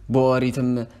እንዳይገኝ በኦሪትም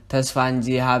ተስፋ እንጂ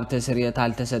ሀብተ ስርየት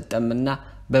አልተሰጠምና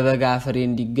በበጋ ፍሬ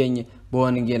እንዲገኝ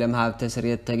በወንጌልም ሀብተ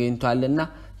ስርየት ተገኝቷልና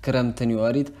ክረምትን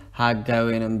የኦሪት ሐጋይ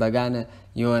ወይንም በጋን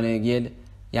የወንጌል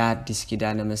የአዲስ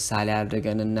ኪዳን ምሳሌ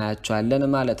አድርገን እናያቸዋለን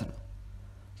ማለት ነው።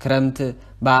 ክረምት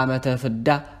በዓመተ ፍዳ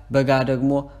በጋ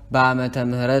ደግሞ በዓመተ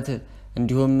ምህረት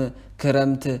እንዲሁም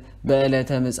ክረምት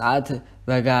በዕለተ ምጽአት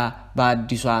በጋ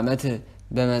በአዲሱ ዓመት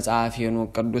በመጽሐፈ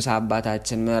ሄኖክ ቅዱስ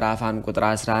አባታችን ምዕራፍ 1 ቁጥር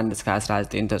 11 እስከ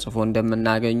 19 ተጽፎ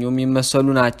እንደምናገኘው የሚመሰሉ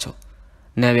ናቸው።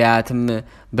 ነቢያትም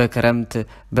በክረምት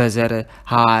በዘር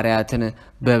ሐዋርያትን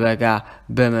በበጋ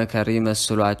በመከር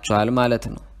ይመስሏቸዋል ማለት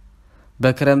ነው።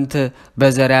 በክረምት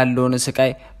በዘር ያለውን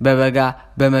ስቃይ በበጋ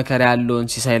በመከር ያለውን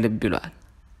ሲሳይ ልብ ይሏል።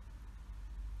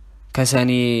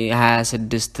 ከሰኔ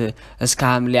 26 እስከ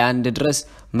ሐምሌ 1 ድረስ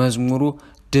መዝሙሩ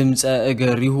ድምፀ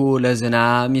እገሪሁ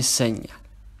ለዝናም ይሰኛል።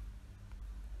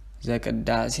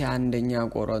 ዘቅዳሴ አንደኛ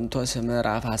ቆሮንቶስ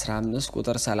ምዕራፍ 15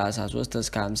 ቁጥር 33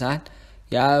 እስከ 51፣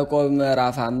 ያዕቆብ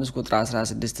ምዕራፍ 5 ቁጥር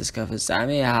 16 እስከ ፍጻሜ፣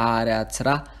 የሐዋርያት ሥራ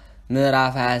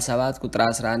ምዕራፍ 27 ቁጥር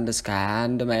 11 እስከ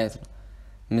 21 ማየት ነው።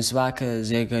 ምስባክ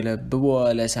ዘይገለብቦ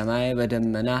ለሰማይ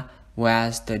በደመና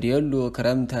ወያስተድየሉ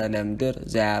ክረምተ ለምድር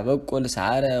ዘያበቁል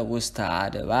ሳረ ውስተ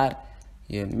አድባር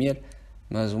የሚል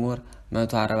መዝሙር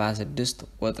 146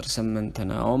 ቁጥር 8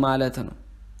 ነው ማለት ነው።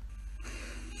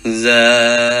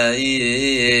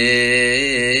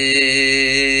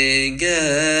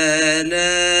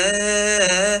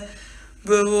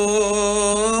 ዘይገለብቦ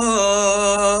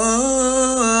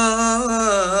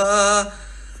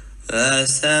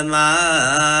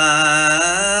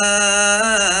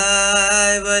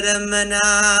በሰማይ በደመና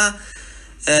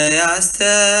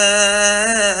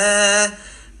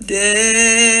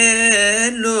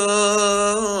ያስተድየሉ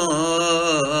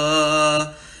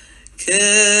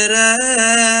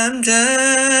ክረምተ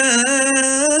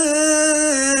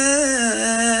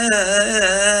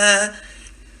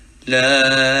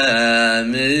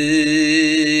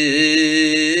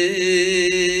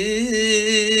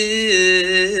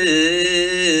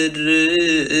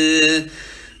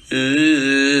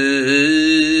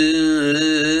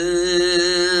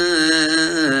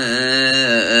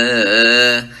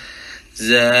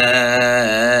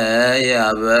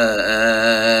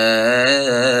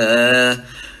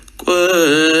ዘያበቁል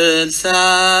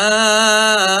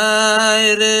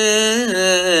ሳይር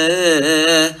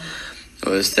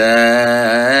ውስተ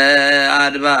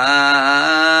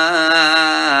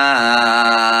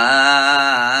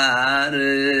አድባር።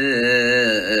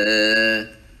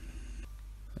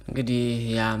 እንግዲህ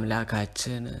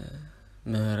የአምላካችን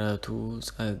ምሕረቱ፣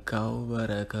 ጸጋው፣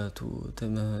 በረከቱ፣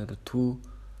 ትምህርቱ፣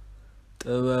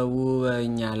 ጥበቡ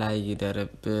በእኛ ላይ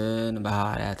ይደርብን።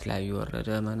 በሐዋርያት ላይ የወረደ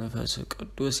መንፈስ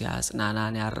ቅዱስ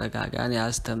ያጽናናን፣ ያረጋጋን፣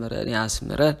 ያስተምረን፣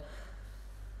 ያስምረን።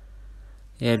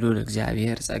 የልዑል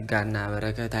እግዚአብሔር ጸጋና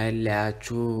በረከት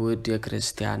አይለያችሁ። ውድ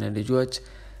የክርስቲያን ልጆች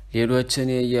ሌሎችን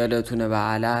የየዕለቱን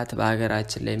በዓላት፣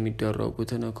 በሀገራችን ላይ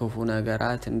የሚደረጉትን ክፉ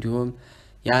ነገራት፣ እንዲሁም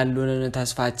ያሉንን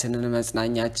ተስፋችንን፣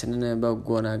 መጽናኛችንን በጎ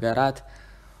ነገራት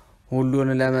ሁሉን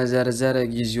ለመዘርዘር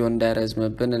ጊዜው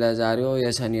እንዳይረዝምብን ለዛሬው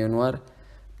የሰኔን ወር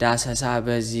ዳሰሳ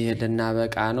በዚህ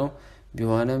ልናበቃ ነው።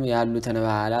 ቢሆንም ያሉትን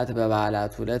በዓላት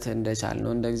በበዓላቱ ዕለት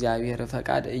እንደቻልነው እንደ እግዚአብሔር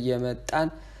ፈቃድ እየመጣን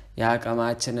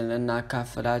ያቀማችንን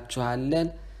እናካፍላችኋለን።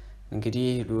 እንግዲህ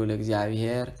ልዑል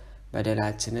እግዚአብሔር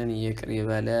በደላችንን ይቅር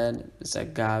ይበለን፣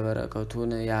 ጸጋ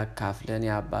በረከቱን ያካፍለን፣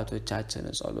 የአባቶቻችን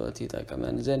ጸሎት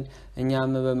ይጠቅመን ዘንድ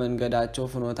እኛም በመንገዳቸው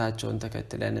ፍኖታቸውን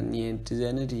ተከትለን እንሄድ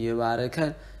ዘንድ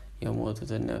ይባርከን።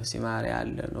 የሞቱትን ነፍስ ይማር፣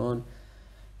 ያለነውን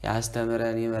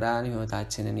ያስተምረን፣ ይምራን፣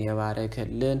 ሕይወታችንን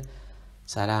ይባርክልን።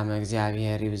 ሰላም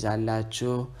እግዚአብሔር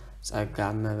ይብዛላችሁ፣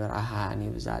 ጸጋም መብርሃን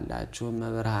ይብዛላችሁ።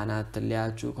 መብርሃን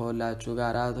አትለያችሁ፣ ከሁላችሁ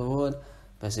ጋር ትሆን።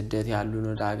 በስደት ያሉን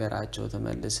ወደ ሀገራቸው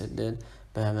ትመልስልን፣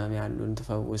 በሕመም ያሉን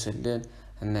ትፈውስልን።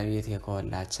 እመቤቴ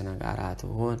ከሁላችን ጋር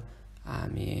ትሆን።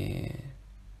 አሜን።